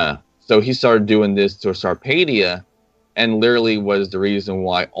 So he started doing this to Sarpadia, and literally was the reason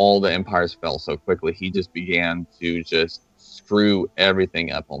why all the empires fell so quickly. He just began to just screw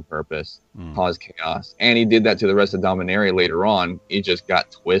everything up on purpose, cause chaos. And he did that to the rest of Dominaria later on. It just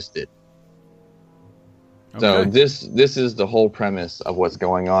got twisted. Okay. So this is the whole premise of what's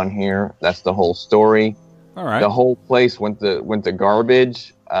going on here. That's the whole story. All right. The whole place went to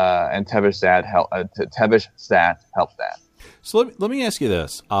garbage, and Tevish Sat helped that. So let me ask you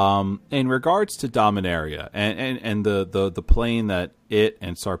this: in regards to Dominaria and the plane that it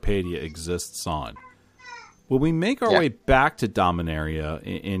and Sarpadia exists on, when we make our way back to Dominaria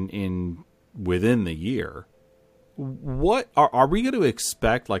in within the year, what are we going to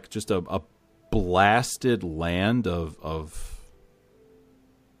expect? Like just a blasted land of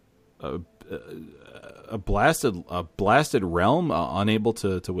a blasted realm unable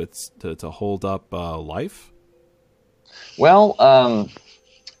to hold up life? Well,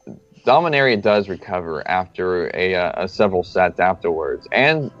 Dominaria does recover after a several sets afterwards,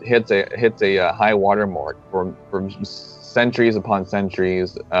 and hits a high water mark for centuries upon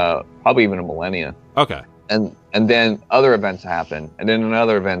centuries, probably even a millennia. Okay. And then other events happen, and then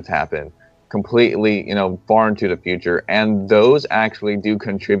another event happen, completely, far into the future, and those actually do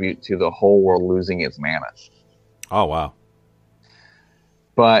contribute to the whole world losing its mana. Oh wow.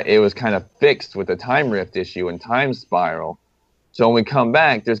 But it was kind of fixed with the time rift issue and time spiral. So when we come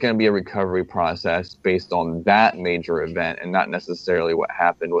back, there's going to be a recovery process based on that major event and not necessarily what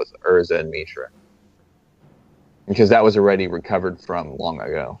happened with Urza and Mishra. Because that was already recovered from long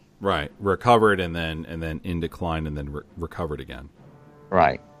ago. Right. Recovered and then in decline and then recovered again.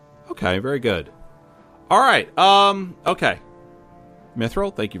 Right. Okay, very good. All right. Okay.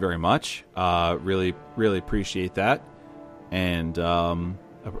 Mythriil, thank you very much. Really appreciate that. And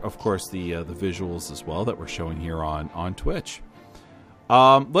of course the visuals as well that we're showing here on Twitch.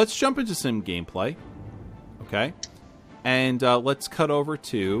 Let's jump into some gameplay. Okay. And let's cut over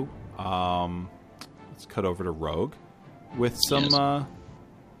to Rogue with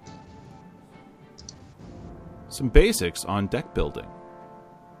some basics on deck building.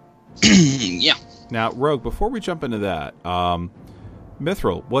 Yeah. Now, Rogue, before we jump into that,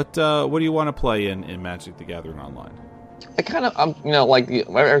 Mythriil, what do you want to play in Magic the Gathering Online? I kind of,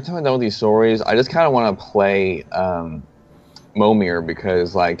 every time I know these stories, I just kind of want to play Momir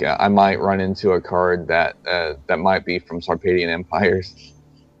because, I might run into a card that might be from Sarpadian Empires.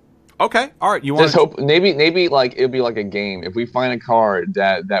 Okay, all right. You want just hope maybe it'd be like a game. If we find a card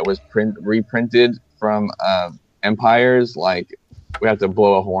that was reprinted from Empires, we have to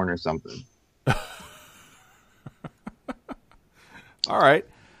blow a horn or something. All right.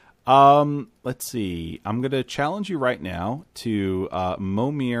 Let's see. I'm going to challenge you right now to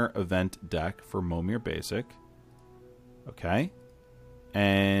Momir event deck for Momir Basic. Okay.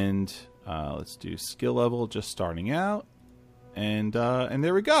 And let's do skill level just starting out. And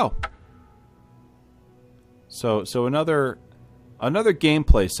there we go. So another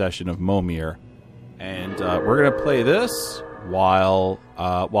gameplay session of Momir. And we're going to play this while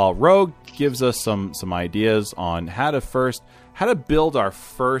Rogue gives us some ideas on how to build our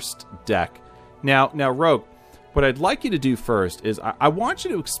first deck. Now, Rogue, what I'd like you to do first is I want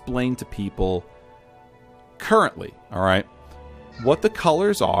you to explain to people currently, all right, what the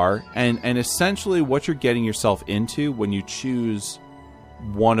colors are and essentially what you're getting yourself into when you choose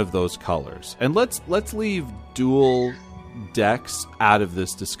one of those colors. And let's leave dual decks out of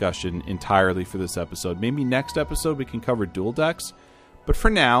this discussion entirely for this episode. Maybe next episode we can cover dual decks. But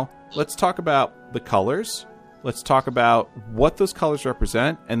for now, let's talk about the colors. Let's talk about what those colors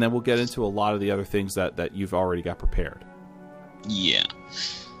represent, and then we'll get into a lot of the other things that you've already got prepared. Yeah.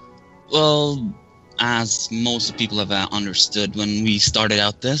 Well, as most people have understood, when we started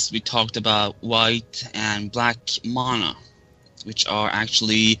out this, we talked about white and black mana, which are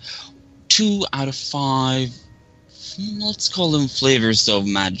actually 2 out of 5, let's call them flavors of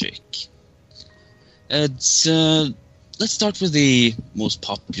Magic. Let's start with the most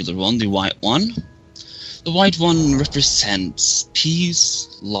popular one, the white one. The white one represents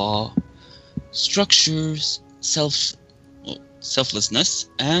peace, law, structures, selflessness,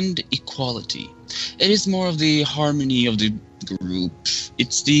 and equality. It is more of the harmony of the group.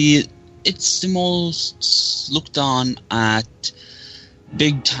 It's the most looked on at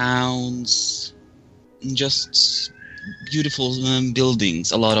big towns, just beautiful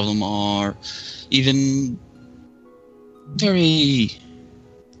buildings. A lot of them are even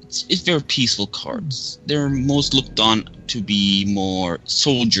it's very peaceful cards. They're most looked on to be more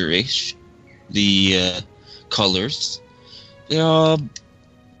soldierish. The colors, they're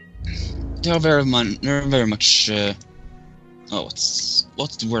very much. What's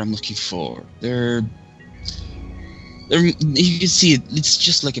the word I'm looking for? You can see it. It's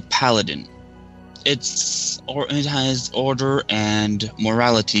just like a paladin. It has order and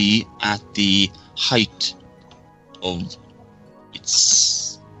morality at the height of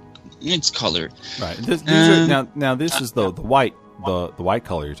its color. Right. These are, now this is the white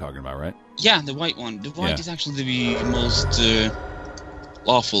color you're talking about, right? Yeah, the white one. The white is actually the most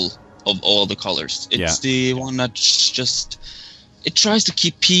lawful of all the colors. It's the one that's just. It tries to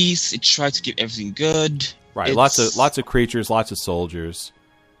keep peace. It tries to keep everything good. Right. Lots of creatures. Lots of soldiers.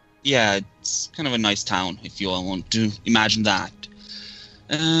 Yeah. It's kind of a nice town, if you all want to imagine that.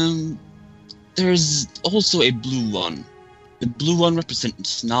 There's also a blue one. The blue one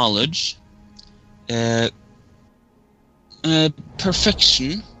represents knowledge,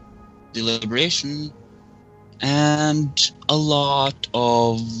 perfection, deliberation, and a lot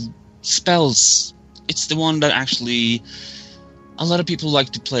of spells. It's the one that actually a lot of people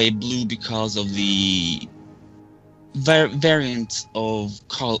like to play blue because of the variant of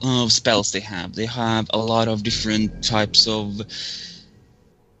spells they have. They have a lot of different types of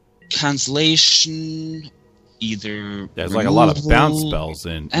cancellation, either there's like a lot of bounce spells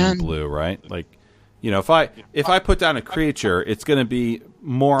in blue, right? Like, you know, if I put down a creature, it's going to be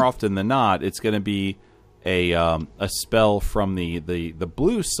more often than not, it's going to be a spell from the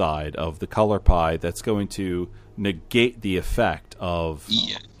blue side of the color pie that's going to negate the effect of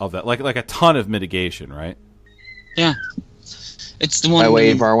that, like a ton of mitigation, right? Yeah, it's the one. By the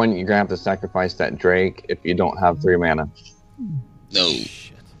way, Varwin, you're gonna have to sacrifice that Drake if you don't have 3 mana. No.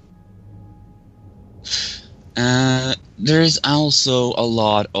 Shit. There's also a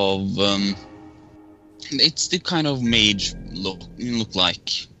lot of it's the kind of mage look like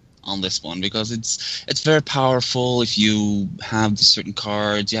on this one, because it's very powerful. If you have certain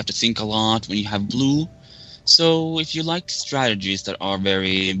cards, you have to think a lot when you have blue. So if you like strategies that are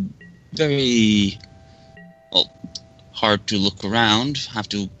very, very hard to look around, have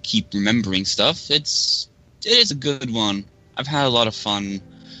to keep remembering stuff, it is a good one. I've had a lot of fun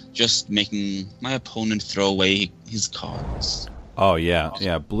just making my opponent throw away his cards. Oh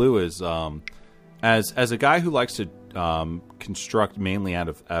yeah. Blue is as a guy who likes to construct mainly out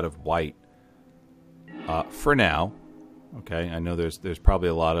of white for now. Okay, I know there's probably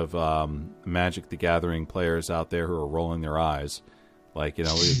a lot of Magic the Gathering players out there who are rolling their eyes, like, you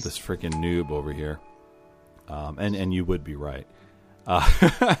know, look at this freaking noob over here, and you would be right.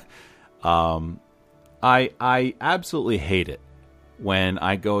 I absolutely hate it when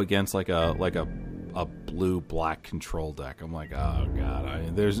I go against like a blue black control deck. I'm like, oh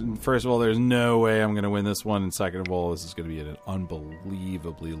god, first of all, there's no way I'm going to win this one, and second of all, this is going to be an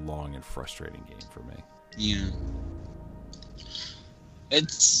unbelievably long and frustrating game for me. Yeah.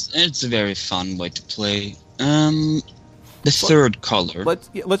 It's a very fun way to play. The third color.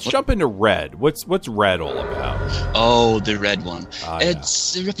 Let's jump into red. What's red all about? Oh, the red one.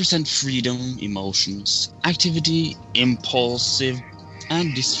 It represents freedom, emotions, activity, impulsive,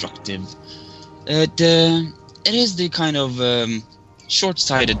 and destructive. It is the kind of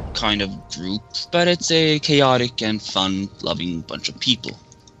short-sighted kind of group, but it's a chaotic and fun-loving bunch of people.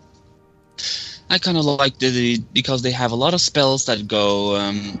 I kind of like because they have a lot of spells that go.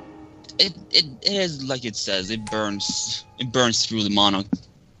 It is like it says. It burns through the mono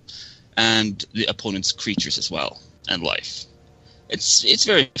and the opponent's creatures as well, and life. It's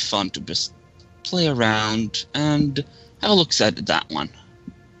very fun to just play around and have a look at that one.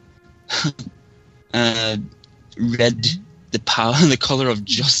 Red, the color of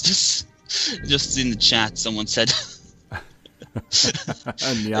justice. Just in the chat, someone said.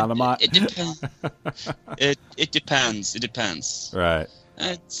 It depends. Right.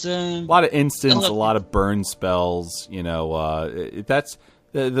 It's a lot of instants, a lot of burn spells. You know, that's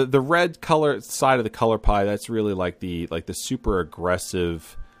the red color side of the color pie. That's really like the super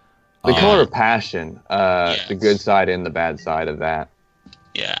aggressive. The color of passion. Yes. The good side and the bad side of that.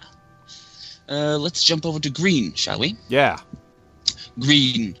 Yeah. Let's jump over to green, shall we? Yeah.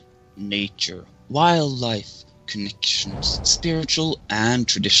 Green, nature, wildlife, connections, spiritual and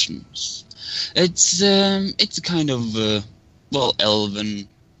traditions. It's a kind of elven,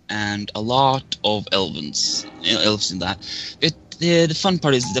 and a lot of elves in that. The fun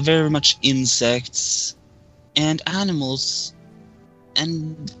part is they're very much insects and animals,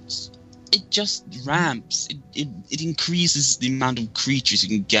 and it just ramps. It increases the amount of creatures you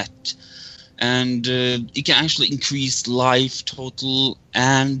can get. And it can actually increase life total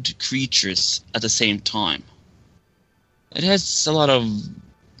and creatures at the same time. It has a lot of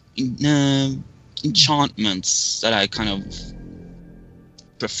enchantments that I kind of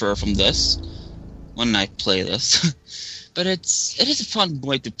prefer from this when I play this. But it is a fun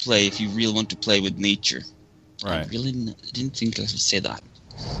way to play if you really want to play with nature. Right. I really didn't think I would say that.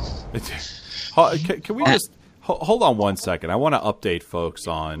 Can we just hold on 1 second? I want to update folks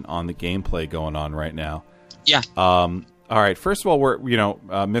on the gameplay going on right now. Yeah. All right. First of all, we're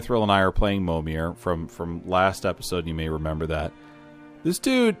Mythriil and I are playing Momir from last episode. You may remember that. This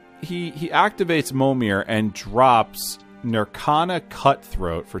dude he activates Momir and drops Nirkana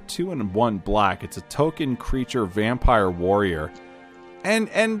Cutthroat for 2 and 1 black. It's a token creature vampire warrior,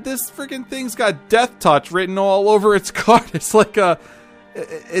 and this freaking thing's got Death Touch written all over its card. It's like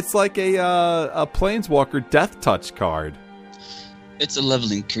It's like a Planeswalker Death Touch card. It's a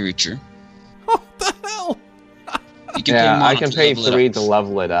leveling creature. What the hell? You can Yeah, pay I mana can to pay level it 3 up. to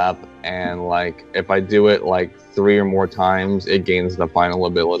level it up, and like if I do it like 3 or more times, it gains the final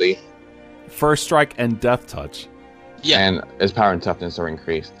ability. First Strike and Death Touch. Yeah. And its power and toughness are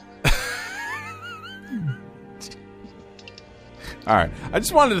increased. All right, I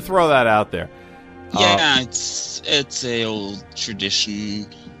just wanted to throw that out there. Yeah, it's a old tradition.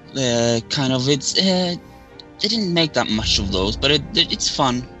 Kind of. They didn't make that much of those, but it's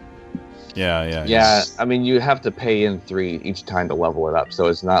fun. Yeah. I mean, you have to pay in 3 each time to level it up, so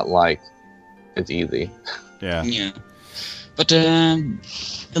it's not like it's easy. Yeah. Yeah. But the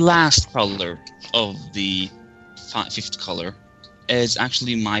last color of the 5th color is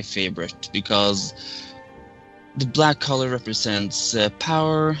actually my favorite because the black color represents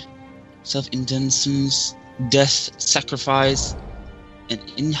power, self-indulgence, death, sacrifice, and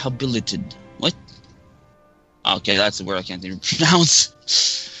inhabilited. What? Okay, that's a word I can't even pronounce.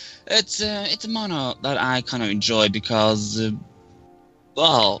 It's a mono that I kind of enjoy because,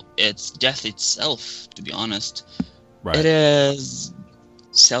 well, it's death itself, to be honest. Right. It is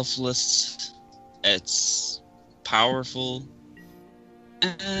selfless, it's powerful,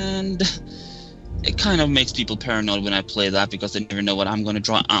 and it kind of makes people paranoid when I play that because they never know what I'm going to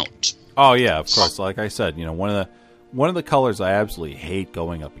draw out. Oh yeah, of course. Like I said, one of the colors I absolutely hate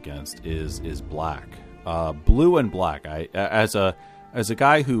going up against is black. Blue and black. As a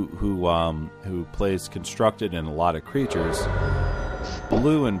guy who plays constructed and a lot of creatures,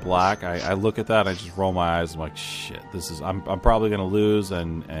 blue and black, I look at that, I just roll my eyes. I'm like, shit, I'm probably gonna lose,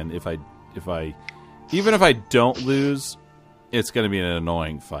 and if I even if I don't lose, it's gonna be an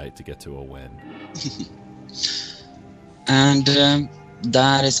annoying fight to get to a win. And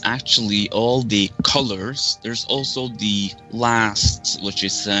that is actually all the colors. There's also the last, which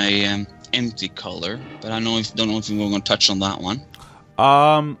is a empty color, but don't know if we're going to touch on that one.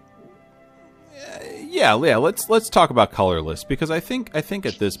 Yeah. Let's talk about colorless because I think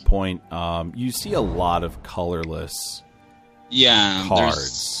at this point, you see a lot of colorless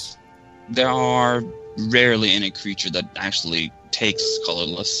cards. There are rarely any creature that actually takes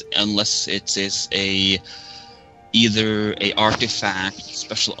colorless unless it is either a artifact,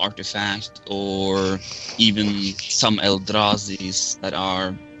 special artifact, or even some Eldrazi's that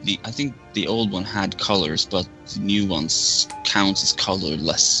are I think the old one had colors, but the new ones counts as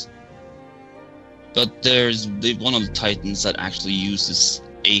colorless. But there's one of the Titans that actually uses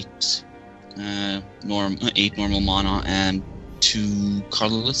 8 normal mana and 2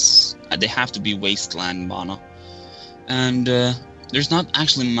 colorless. They have to be wasteland mana. And there's not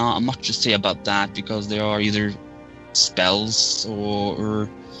actually much to say about that because there are either spells or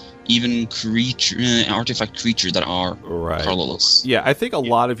even artifact creatures that are colorless. Yeah, I think a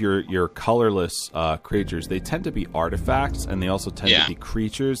lot of your colorless creatures, they tend to be artifacts, and they also tend to be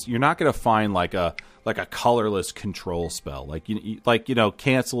creatures. You're not going to find like a colorless control spell, like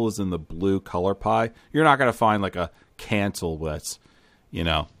cancel is in the blue color pie. You're not going to find like a cancel that's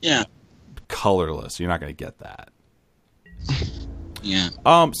colorless. You're not going to get that. Yeah.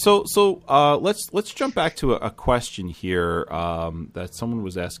 So let's jump back to a question here that someone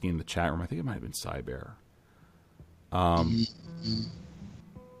was asking in the chat room. I think it might have been Cybear.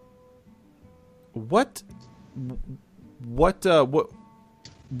 What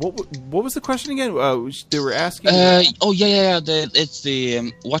was the question again? They were asking. It's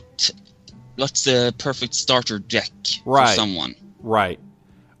the what's the perfect starter deck for someone? Right.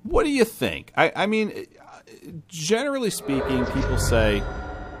 What do you think? I mean, generally speaking, people say,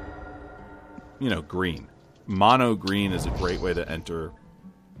 green. Mono green is a great way to enter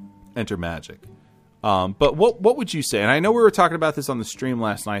Magic. But what would you say? And I know we were talking about this on the stream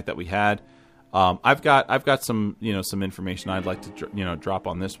last night that we had. I've got some some information I'd like to drop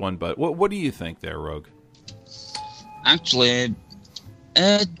on this one. But what do you think there, Rogue? Actually,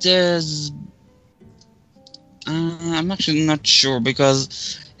 it is. I'm actually not sure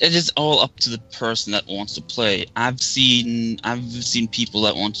because it is all up to the person that wants to play. I've seen people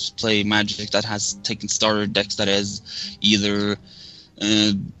that want to play Magic that has taken starter decks that is either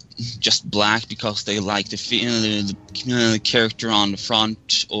just black because they like the character on the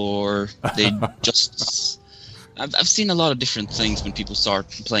front, or they just. I've seen a lot of different things when people start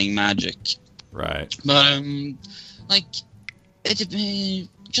playing Magic. Right. But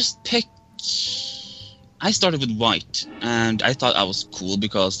just pick. I started with white, and I thought I was cool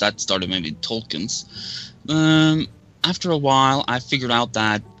because that started maybe tokens. After a while, I figured out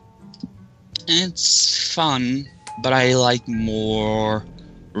that it's fun, but I like more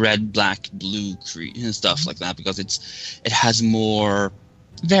red, black, blue stuff like that because it has more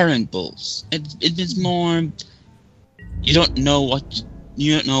variables. It is more. You don't know what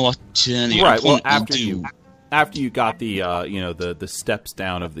your Right. Well, opponent will do. after you got the the steps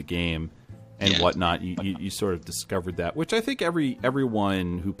down of the game and whatnot, you sort of discovered that, which I think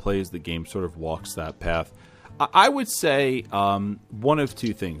everyone who plays the game sort of walks that path. I would say one of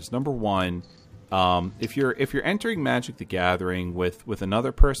two things. Number one, if you're entering Magic the Gathering with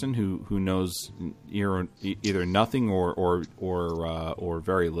another person who knows either nothing or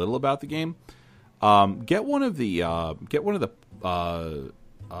very little about the game, get one of the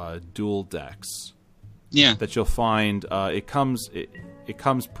dual decks. Yeah. That you'll find it comes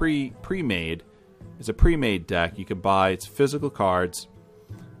pre-made. It's a pre-made deck. You can buy it's physical cards.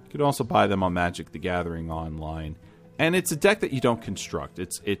 You can also buy them on Magic the Gathering online. And it's a deck that you don't construct.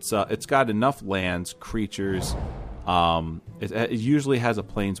 It's got enough lands, creatures. It usually has a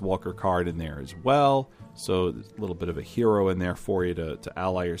Planeswalker card in there as well. So there's a little bit of a hero in there for you to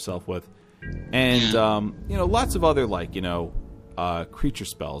ally yourself with. And lots of other creature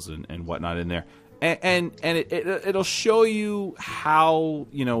spells and whatnot in there. And it'll show you how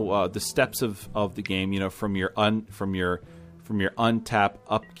the steps of the game, from your untap,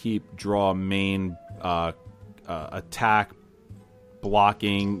 upkeep, draw, main, attack,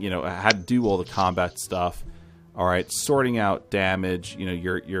 blocking, how to do all the combat stuff. All right, sorting out damage,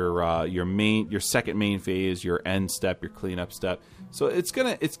 your second main phase, your end step, your cleanup step. So it's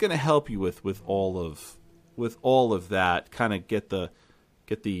gonna help you with all of that, kind of get the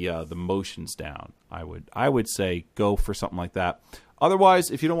motions down. I would say go for something like that. Otherwise,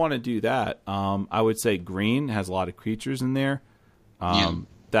 if you don't want to do that, I would say green has a lot of creatures in there.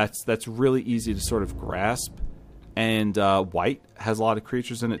 That's really easy to sort of grasp. And white has a lot of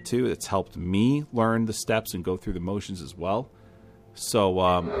creatures in it too. It's helped me learn the steps and go through the motions as well. So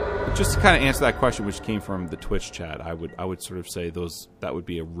just to kind of answer that question, which came from the Twitch chat, I would sort of say that would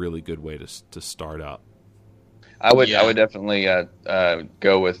be a really good way to start up. I would definitely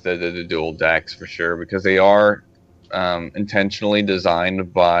go with the dual decks for sure, because they are intentionally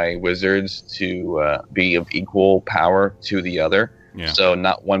designed by Wizards to be of equal power to the other. Yeah. So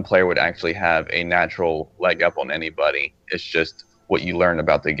not one player would actually have a natural leg up on anybody. It's just what you learn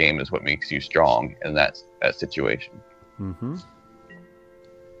about the game is what makes you strong in that situation. Mm-hmm.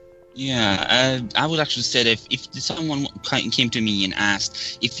 Yeah, I would actually say that if someone came to me and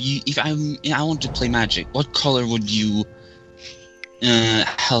asked if I want to play Magic, what color would you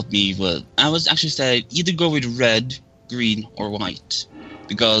help me with? I would actually say either go with red, green, or white,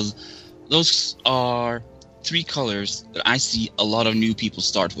 because those are three colors that I see a lot of new people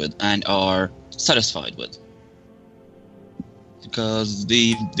start with and are satisfied with. Because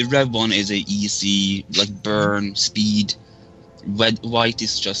the red one is a easy burn speed. White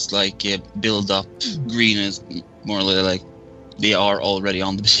is just build up. Green is more like they are already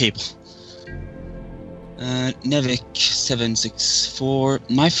on the table. Nevik 764.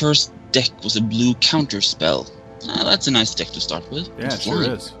 My first deck was a blue counter spell. That's a nice deck to start with. Yeah, it sure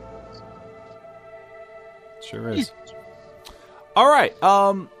is. Sure is. All right,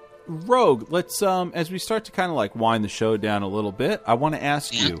 Rogue. Let's as we start to kind of wind the show down a little bit, I want to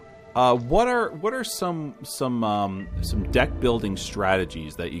ask you. What are some deck building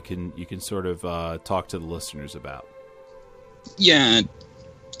strategies that you can sort of talk to the listeners about? Yeah,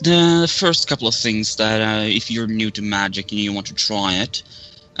 the first couple of things that if you're new to Magic and you want to try it,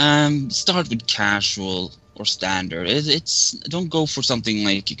 start with casual or standard. It's don't go for something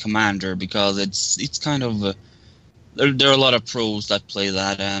like a commander, because it's kind of there are a lot of pros that play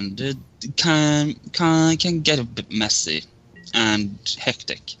that, and it can get a bit messy and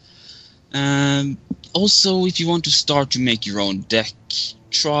hectic. Also, if you want to start to make your own deck,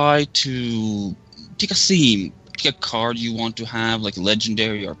 try to pick a theme. Pick a card you want to have, like a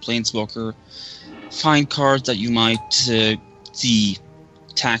legendary or planeswalker. Find cards that you might see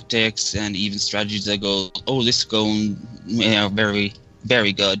tactics and even strategies that go, this going very,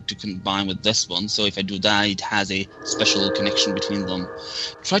 very good to combine with this one. So if I do that, it has a special connection between them.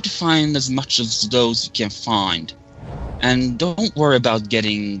 Try to find as much of those you can find. And don't worry about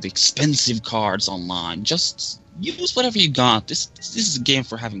getting the expensive cards online. Just use whatever you got. This is a game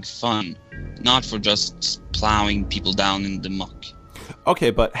for having fun, not for just plowing people down in the muck.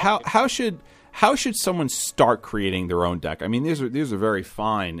 Okay, but how should someone start creating their own deck? I mean, these are very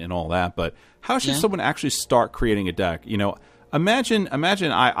fine and all that, but how should someone actually start creating a deck? Imagine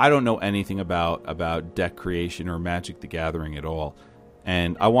I don't know anything about deck creation or Magic the Gathering at all.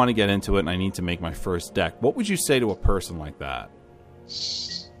 And I want to get into it, and I need to make my first deck. What would you say to a person like that?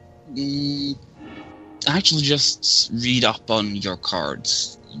 Actually, just read up on your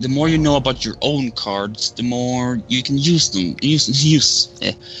cards. the more you know about your own cards, the more you can use them.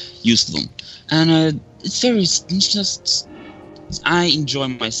 Use them, and I enjoy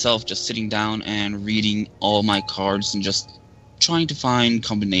myself just sitting down and reading all my cards and just trying to find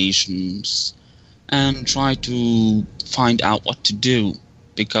combinations and try to find out what to do,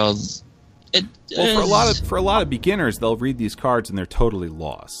 because for a lot of beginners, they'll read these cards and they're totally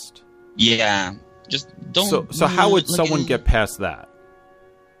lost. Yeah, just don't. So how would someone get past that?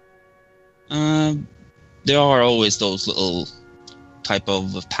 There are always those little type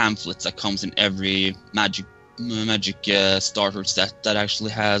of pamphlets that comes in every Magic starter set that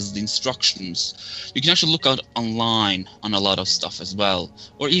actually has the instructions. You can actually look out online on a lot of stuff as well,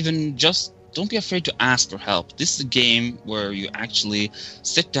 or even just don't be afraid to ask for help. This is a game where you actually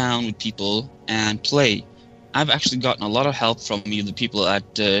sit down with people and play. I've actually gotten a lot of help from either people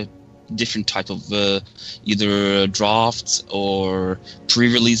at different type of either drafts or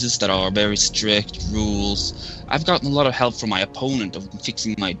pre-releases that are very strict rules. I've gotten a lot of help from my opponent of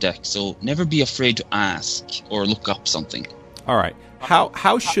fixing my deck, so never be afraid to ask or look up something. All right.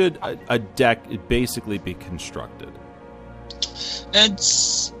 How should a deck basically be constructed?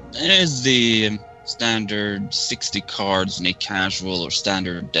 It is the standard 60 cards in a casual or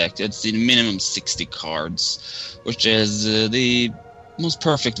standard deck. It's the minimum 60 cards, which is the most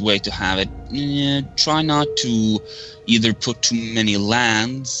perfect way to have it. Try not to either put too many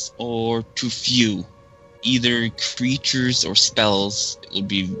lands or too few. Either creatures or spells would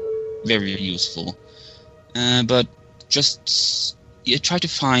be very useful. But just try to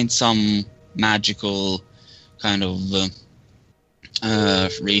find some magical kind of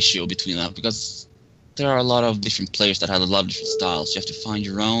ratio between that, because there are a lot of different players that have a lot of different styles. You have to find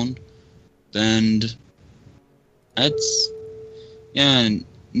your own. And and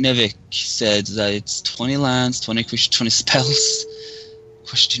Nevik said that it's 20 lands, 20 creatures, 20 spells.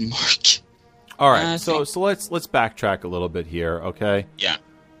 Question mark. All right, so let's backtrack a little bit here, okay? Yeah.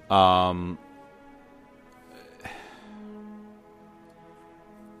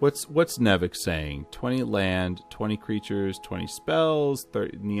 What's Nevik saying? 20 land, 20 creatures, 20 spells.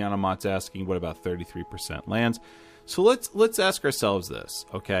 Neonomot's asking, what about 33% lands? So let's ask ourselves this,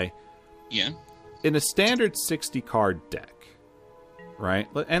 okay? Yeah. In a standard 60 card deck, right?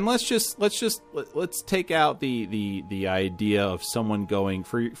 And let's take out the idea of someone going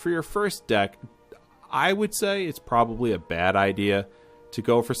for your first deck. I would say it's probably a bad idea to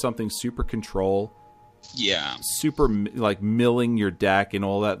go for something super control. Yeah. Super like milling your deck and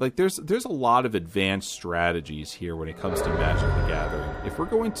all that. Like there's a lot of advanced strategies here when it comes to Magic the Gathering. If we're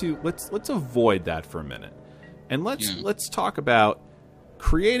going to let's avoid that for a minute. And let's talk about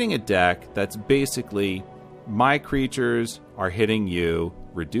creating a deck that's basically my creatures are hitting you,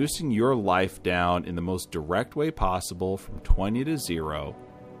 reducing your life down in the most direct way possible from 20 to 0.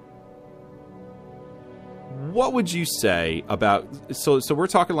 What would you say about... So we're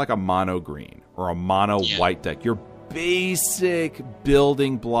talking like a mono green or a mono white deck. Your basic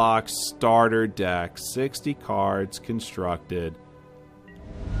building block starter deck, 60 cards constructed.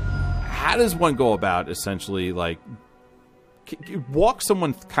 How does one go about essentially like... Walk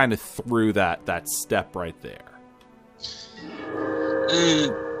someone kind of through that step right there.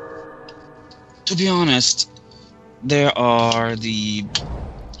 To be honest, you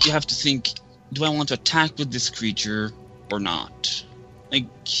have to think, do I want to attack with this creature or not? Like,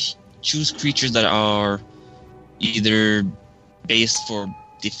 choose creatures that are either based for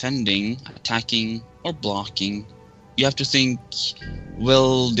defending, attacking, or blocking. You have to think,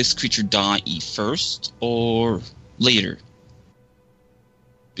 will this creature die first or later?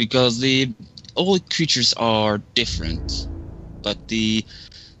 Because all creatures are different, but the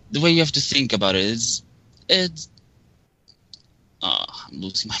way you have to think about it is, I'm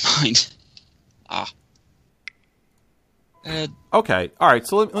losing my mind. Okay, all right.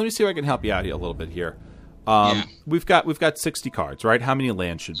 So let me see if I can help you out here a little bit here. We've got 60 cards, right? How many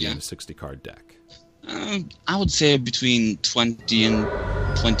lands should be in a 60 card deck? I would say between 20 and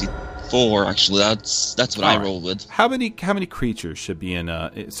 24. Actually, that's what I roll with. How many creatures should be in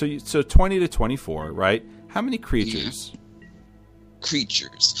so 20 to 24, right? How many creatures? Yeah.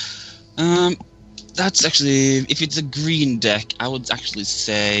 Creatures. That's actually, if it's a green deck, I would actually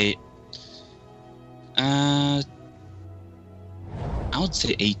say I would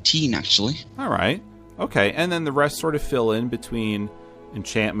say 18 actually. All right. Okay, and then the rest sort of fill in between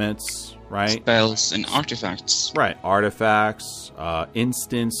enchantments, right? Spells and artifacts. Right, artifacts,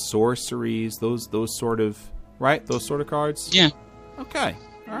 instants, sorceries, those sort of, right? Those sort of cards? Yeah. Okay.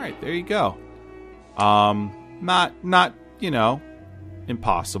 All right, there you go. Not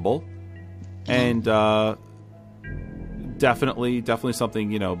impossible. And definitely something,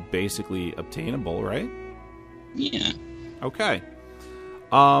 basically obtainable, right? Yeah. Okay.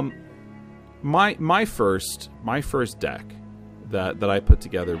 My first deck that I put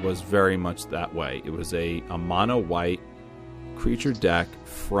together was very much that way. It was a mono white creature deck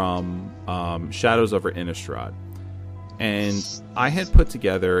from Shadows over Innistrad, and I had put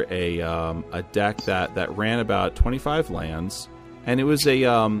together a deck that ran about 25 lands, and it was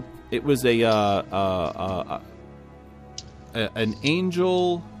an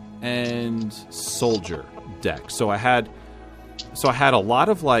angel and soldier deck. So I had a lot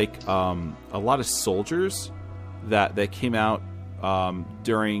of soldiers that came out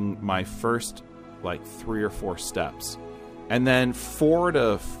during my first 3 or 4 steps, and then 4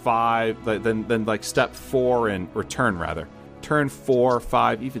 to 5, then step 4 or turn 4,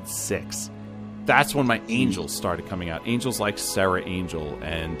 5, even 6. That's when my angels started coming out. Angels like Sarah Angel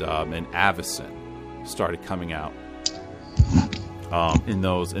and Avacyn started coming out in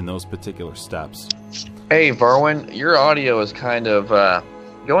those particular steps. Hey, Varwin, your audio is kind of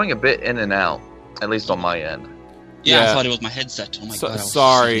going a bit in and out, at least on my end. Yeah, I thought it was my headset. Oh my god!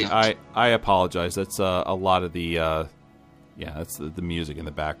 Sorry, I apologize. That's a lot of the that's the music in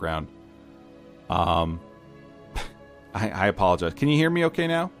the background. I apologize. Can you hear me okay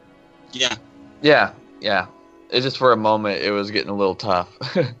now? Yeah. Yeah. It's just for a moment, it was getting a little tough.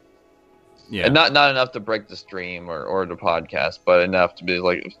 Yeah. And not enough to break the stream or the podcast, but enough to be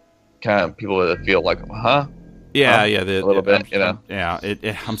kind of people that feel like, huh? Yeah, a little bit, Yeah,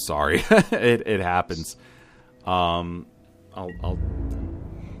 I'm sorry. it happens. I'll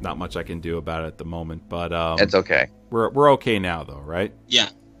not much I can do about it at the moment, but it's okay. We're okay now though, right? Yeah.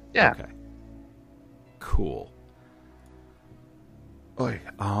 Yeah. Okay. Cool.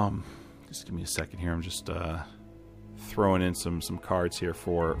 Just give me a second here. I'm just throwing in some cards here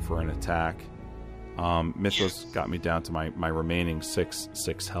for an attack. Mythos got me down to my remaining 6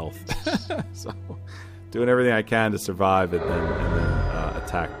 health, so doing everything I can to survive and then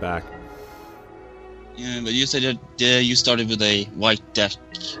attack back. Yeah, but you said that you started with a white deck.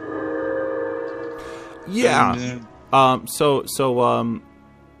 Yeah. And, So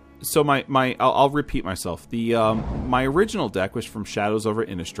I'll repeat myself. The my original deck was from Shadows over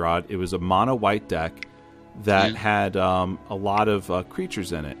Innistrad. It was a mono white deck that had a lot of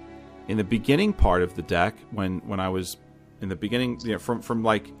creatures in it. In the beginning part of the deck, when I was in the beginning,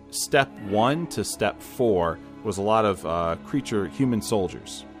 from step 1 to step 4 was a lot of human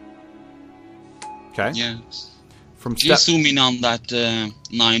soldiers. Okay. Yeah. From you zoom in on that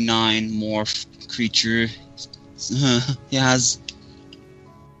 9/9 morph creature he has.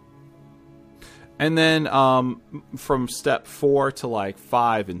 And then from step 4 to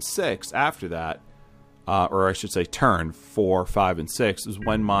 5 and 6 after that, or I should say turn 4, 5, and 6, is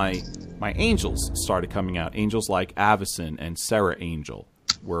when my angels started coming out. Angels like Avacyn and Sarah Angel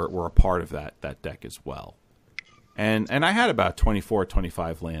were a part of that deck as well. And I had about 24,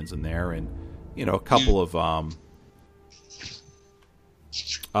 25 lands in there, and a couple of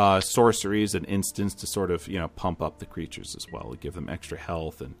sorceries and instants to sort of pump up the creatures as well, to give them extra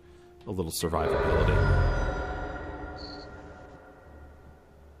health and a little survivability.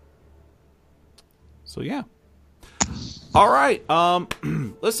 So yeah. All right.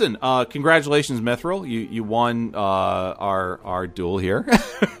 Listen. Congratulations, Mythriil. You won our duel here.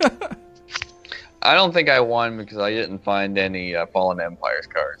 I don't think I won because I didn't find any Fallen Empires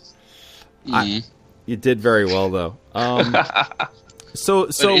cards. You did very well though. So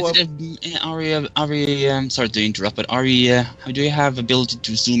sorry to interrupt, but Ari, do you have ability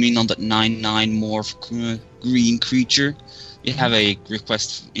to zoom in on that 9/9 morph green creature? You have a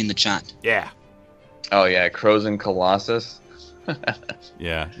request in the chat. Yeah. Oh yeah, Crozen Colossus.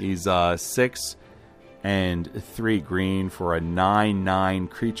 Yeah, he's 6 and 3 green for a 9/9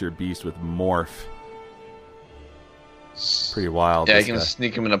 creature beast with morph. Pretty wild. Yeah, you can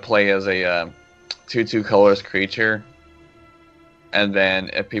sneak him into play as a 2/2 colorless creature. And then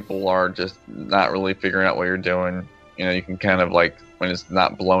if people are just not really figuring out what you're doing, you can kind of when it's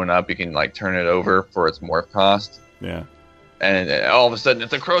not blown up, you can turn it over for its morph cost. Yeah. And all of a sudden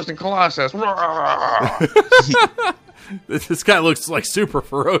it's a Crozen Colossus. This guy looks super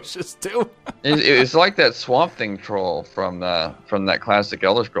ferocious too. It's like that Swamp Thing troll from that classic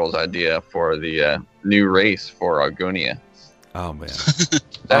Elder Scrolls idea for the new race for Argonia. Oh man.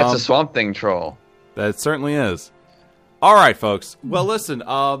 That's a Swamp Thing troll. That certainly is. All right, folks. Well, listen,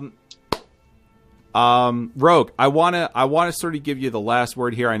 Rogue, I wanna sort of give you the last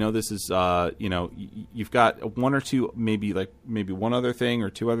word here. I know this is you've got one or two, maybe one other thing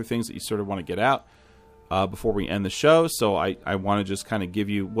or two other things that you sort of want to get out. before we end the show. So I want to just kind of give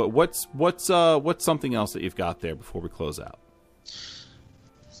you what's something else that you've got there before we close out.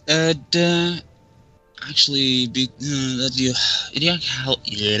 Actually,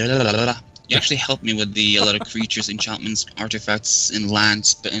 you actually helped me with a lot of creatures, enchantments, artifacts, and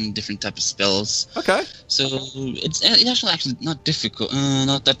lands, and different types of spells. Okay. So it's actually not difficult,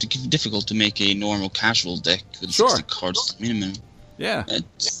 not that difficult to make a normal casual deck with 60 cards minimum. Yeah.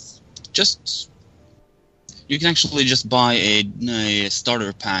 It's just you can actually just buy a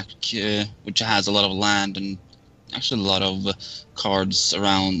starter pack, which has a lot of land and actually a lot of cards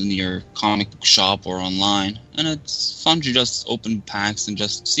around in your comic book shop or online, and it's fun to just open packs and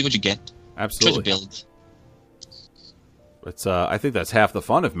just see what you get. Absolutely. Try to build. It's I think that's half the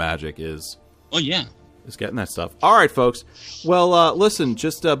fun of Magic is. Oh yeah. Is getting that stuff. All right, folks. Well, listen.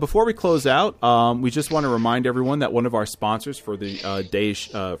 Just before we close out, we just want to remind everyone that one of our sponsors for the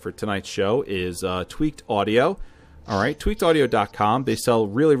for tonight's show is Tweaked Audio. All right, tweakedaudio.com. They sell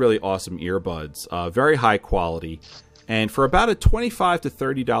really, really awesome earbuds, very high quality, and for about a $25 to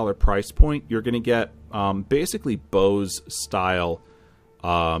 $30 price point, you're going to get basically Bose style.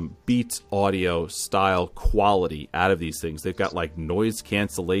 Beats audio style quality out of these things. They've got like noise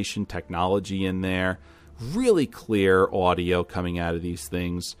cancellation technology in there, really clear audio coming out of these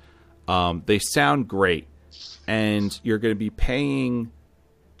things. They sound great, and you're going to be paying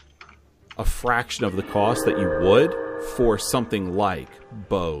a fraction of the cost that you would for something like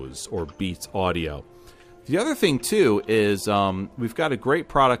Bose or Beats audio. The other thing, too, is we've got a great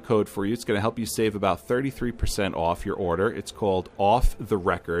product code for you. It's going to help you save about 33% off your order. It's called Off the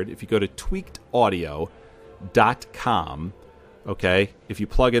Record. If you go to tweakedaudio.com, okay, if you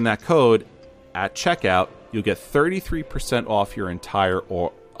plug in that code at checkout, you'll get 33% off your entire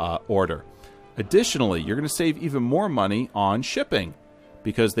order. Additionally, you're going to save even more money on shipping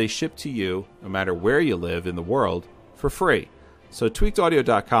because they ship to you, no matter where you live in the world, for free. So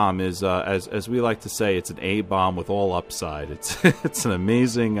tweakedaudio.com is, as we like to say, it's an A-bomb with all upside. It's an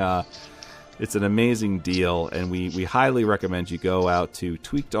amazing deal, and we highly recommend you go out to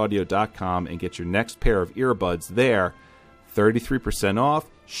tweakedaudio.com and get your next pair of earbuds there. 33% off,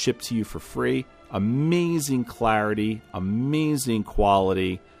 shipped to you for free. Amazing clarity, amazing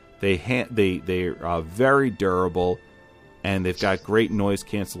quality. They are very durable. And they've got great noise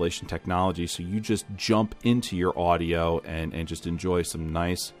cancellation technology, so you just jump into your audio and just enjoy some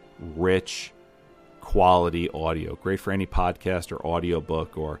nice, rich, quality audio. Great for any podcast or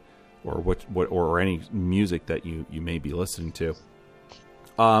audiobook or any music that you may be listening to.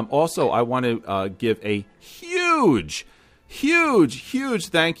 Also, I want to give a huge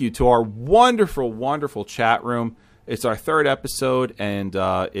thank you to our wonderful, wonderful chat room. It's our third episode, and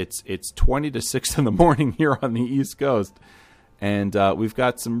it's 20 to 6 in the morning here on the East Coast. And we've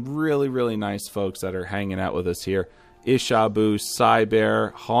got some really, really nice folks that are hanging out with us here. Ishabu,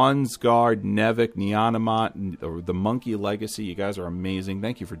 Cybear, Hansgard, Nevik, Neonomot, the Monkey Legacy. You guys are amazing.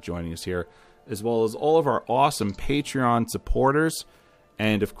 Thank you for joining us here, as well as all of our awesome Patreon supporters.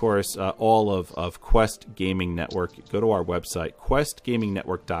 And, of course, all of Quest Gaming Network. Go to our website,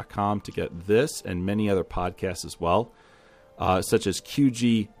 questgamingnetwork.com, to get this and many other podcasts as well, such as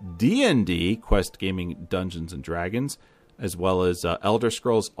QG D&D, Quest Gaming Dungeons & Dragons, as well as Elder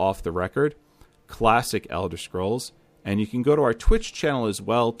Scrolls Off the Record, Classic Elder Scrolls. And you can go to our Twitch channel as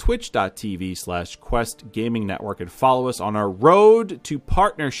well, twitch.tv/Quest Gaming Network, and follow us on our road to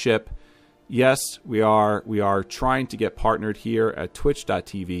partnership. Yes, we are trying to get partnered here at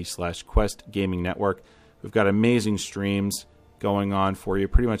twitch.tv/Quest Gaming Network. We've got amazing streams going on for you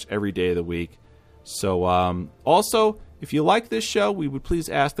pretty much every day of the week. So also, if you like this show, we would please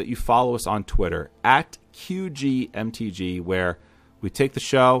ask that you follow us on Twitter at QGMTG, where we take the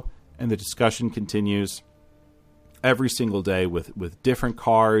show and the discussion continues every single day with different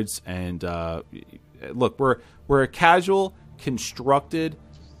cards. And look, we're a casual, constructed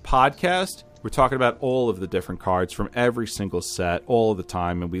podcast. We're talking about all of the different cards from every single set all the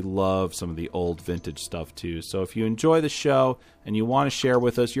time, and we love some of the old vintage stuff too. So if you enjoy the show and you want to share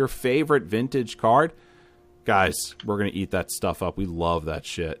with us your favorite vintage card, guys, we're going to eat that stuff up. We love that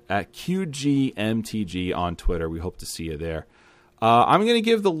shit. At QGMTG on Twitter. We hope to see you there. I'm going to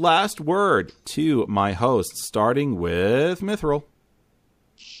give the last word to my hosts, starting with Mythriil.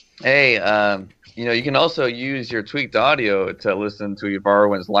 Hey, you can also use your tweaked audio to listen to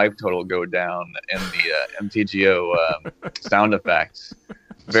Yvarwin's life total go down in the MTGO sound effects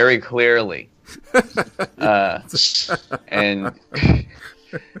very clearly. And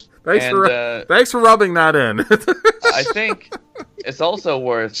thanks for rubbing that in. I think it's also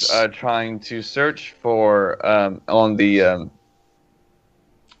worth trying to search for on the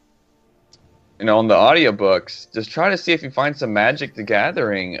on the audiobooks, just try to see if you find some Magic the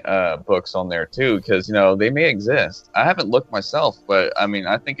Gathering books on there too, because they may exist. I haven't looked myself, but I mean,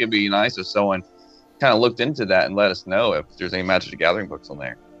 I think it'd be nice if someone kind of looked into that and let us know if there's any Magic the Gathering books on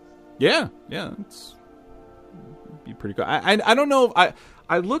there. Yeah, it's be pretty cool. I don't know if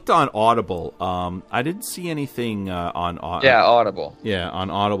I looked on Audible. I didn't see anything on Audible. Yeah, on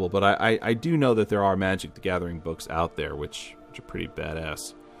Audible, but I do know that there are Magic the Gathering books out there, which are pretty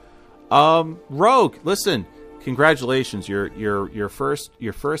badass. Rogue, listen, congratulations! Your first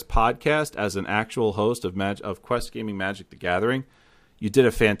podcast as an actual host of Quest Gaming Magic the Gathering. You did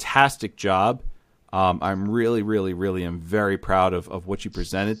a fantastic job. I'm really, really, really am very proud of what you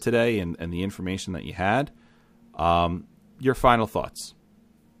presented today and the information that you had. Your final thoughts.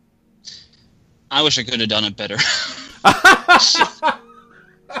 I wish I could have done it better.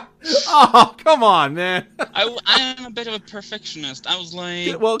 Oh, come on, man. I am a bit of a perfectionist. I was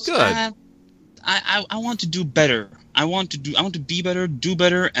like, well, good. I want to do better. I want to be better, do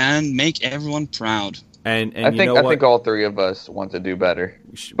better, and make everyone proud. And I think all three of us want to do better.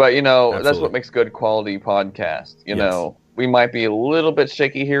 But that's what makes good quality podcast. Yes. We might be a little bit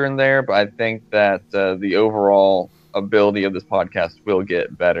shaky here and there, but I think that the overall ability of this podcast will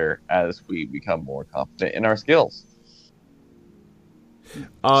get better as we become more confident in our skills.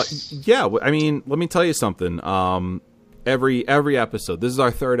 Yeah, I mean, let me tell you something. Every episode, this is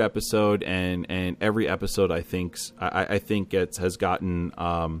our third episode, and every episode I think has gotten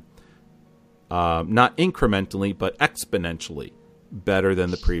not incrementally but exponentially better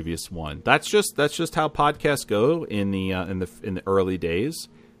than the previous one. That's just how podcasts go in the early days,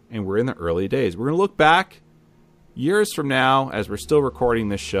 and we're in the early days. We're gonna look back years from now as we're still recording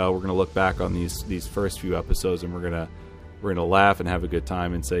this show. We're gonna look back on these first few episodes, and we're gonna laugh and have a good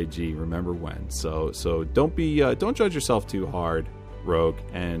time and say, "Gee, remember when?" So don't judge yourself too hard, Rogue.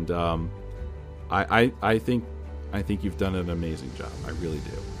 And I think you've done an amazing job. I really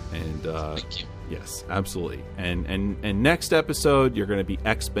do. And thank you. Yes, absolutely. And next episode you're going to be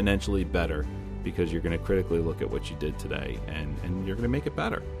exponentially better because you're going to critically look at what you did today, and you're going to make it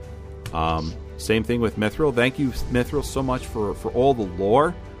better. Same thing with Mythriil. Thank you, Mythriil, so much for all the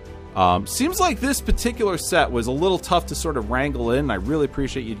lore. Seems like this particular set was a little tough to sort of wrangle in. I really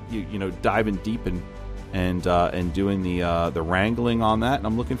appreciate you diving deep and doing the wrangling on that. And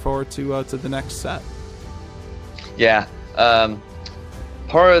I'm looking forward to the next set. Yeah,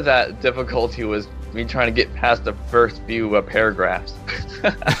 part of that difficulty was me trying to get past the first few paragraphs.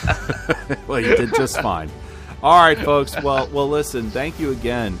 Well, you did just fine. All right, folks. Well, listen. Thank you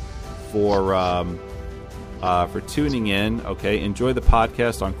again for tuning in. Okay, enjoy the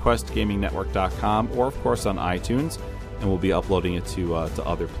podcast on QuestGamingNetwork.com or, of course, on iTunes, and we'll be uploading it to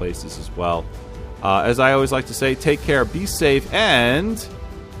other places as well. As I always like to say, take care, be safe, and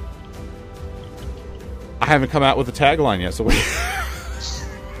I haven't come out with a tagline yet, so wait.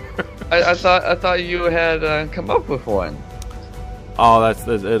 I thought you had come up with one. Oh,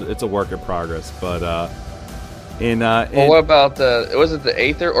 it's a work in progress, but well, what about was it the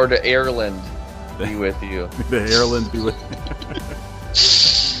Aether or the Airland? Be with you. The Airland be with you.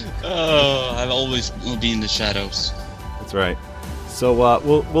 Oh, I've always will be in the shadows. That's right. So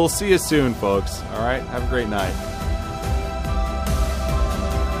we'll see you soon, folks. All right, have a great night.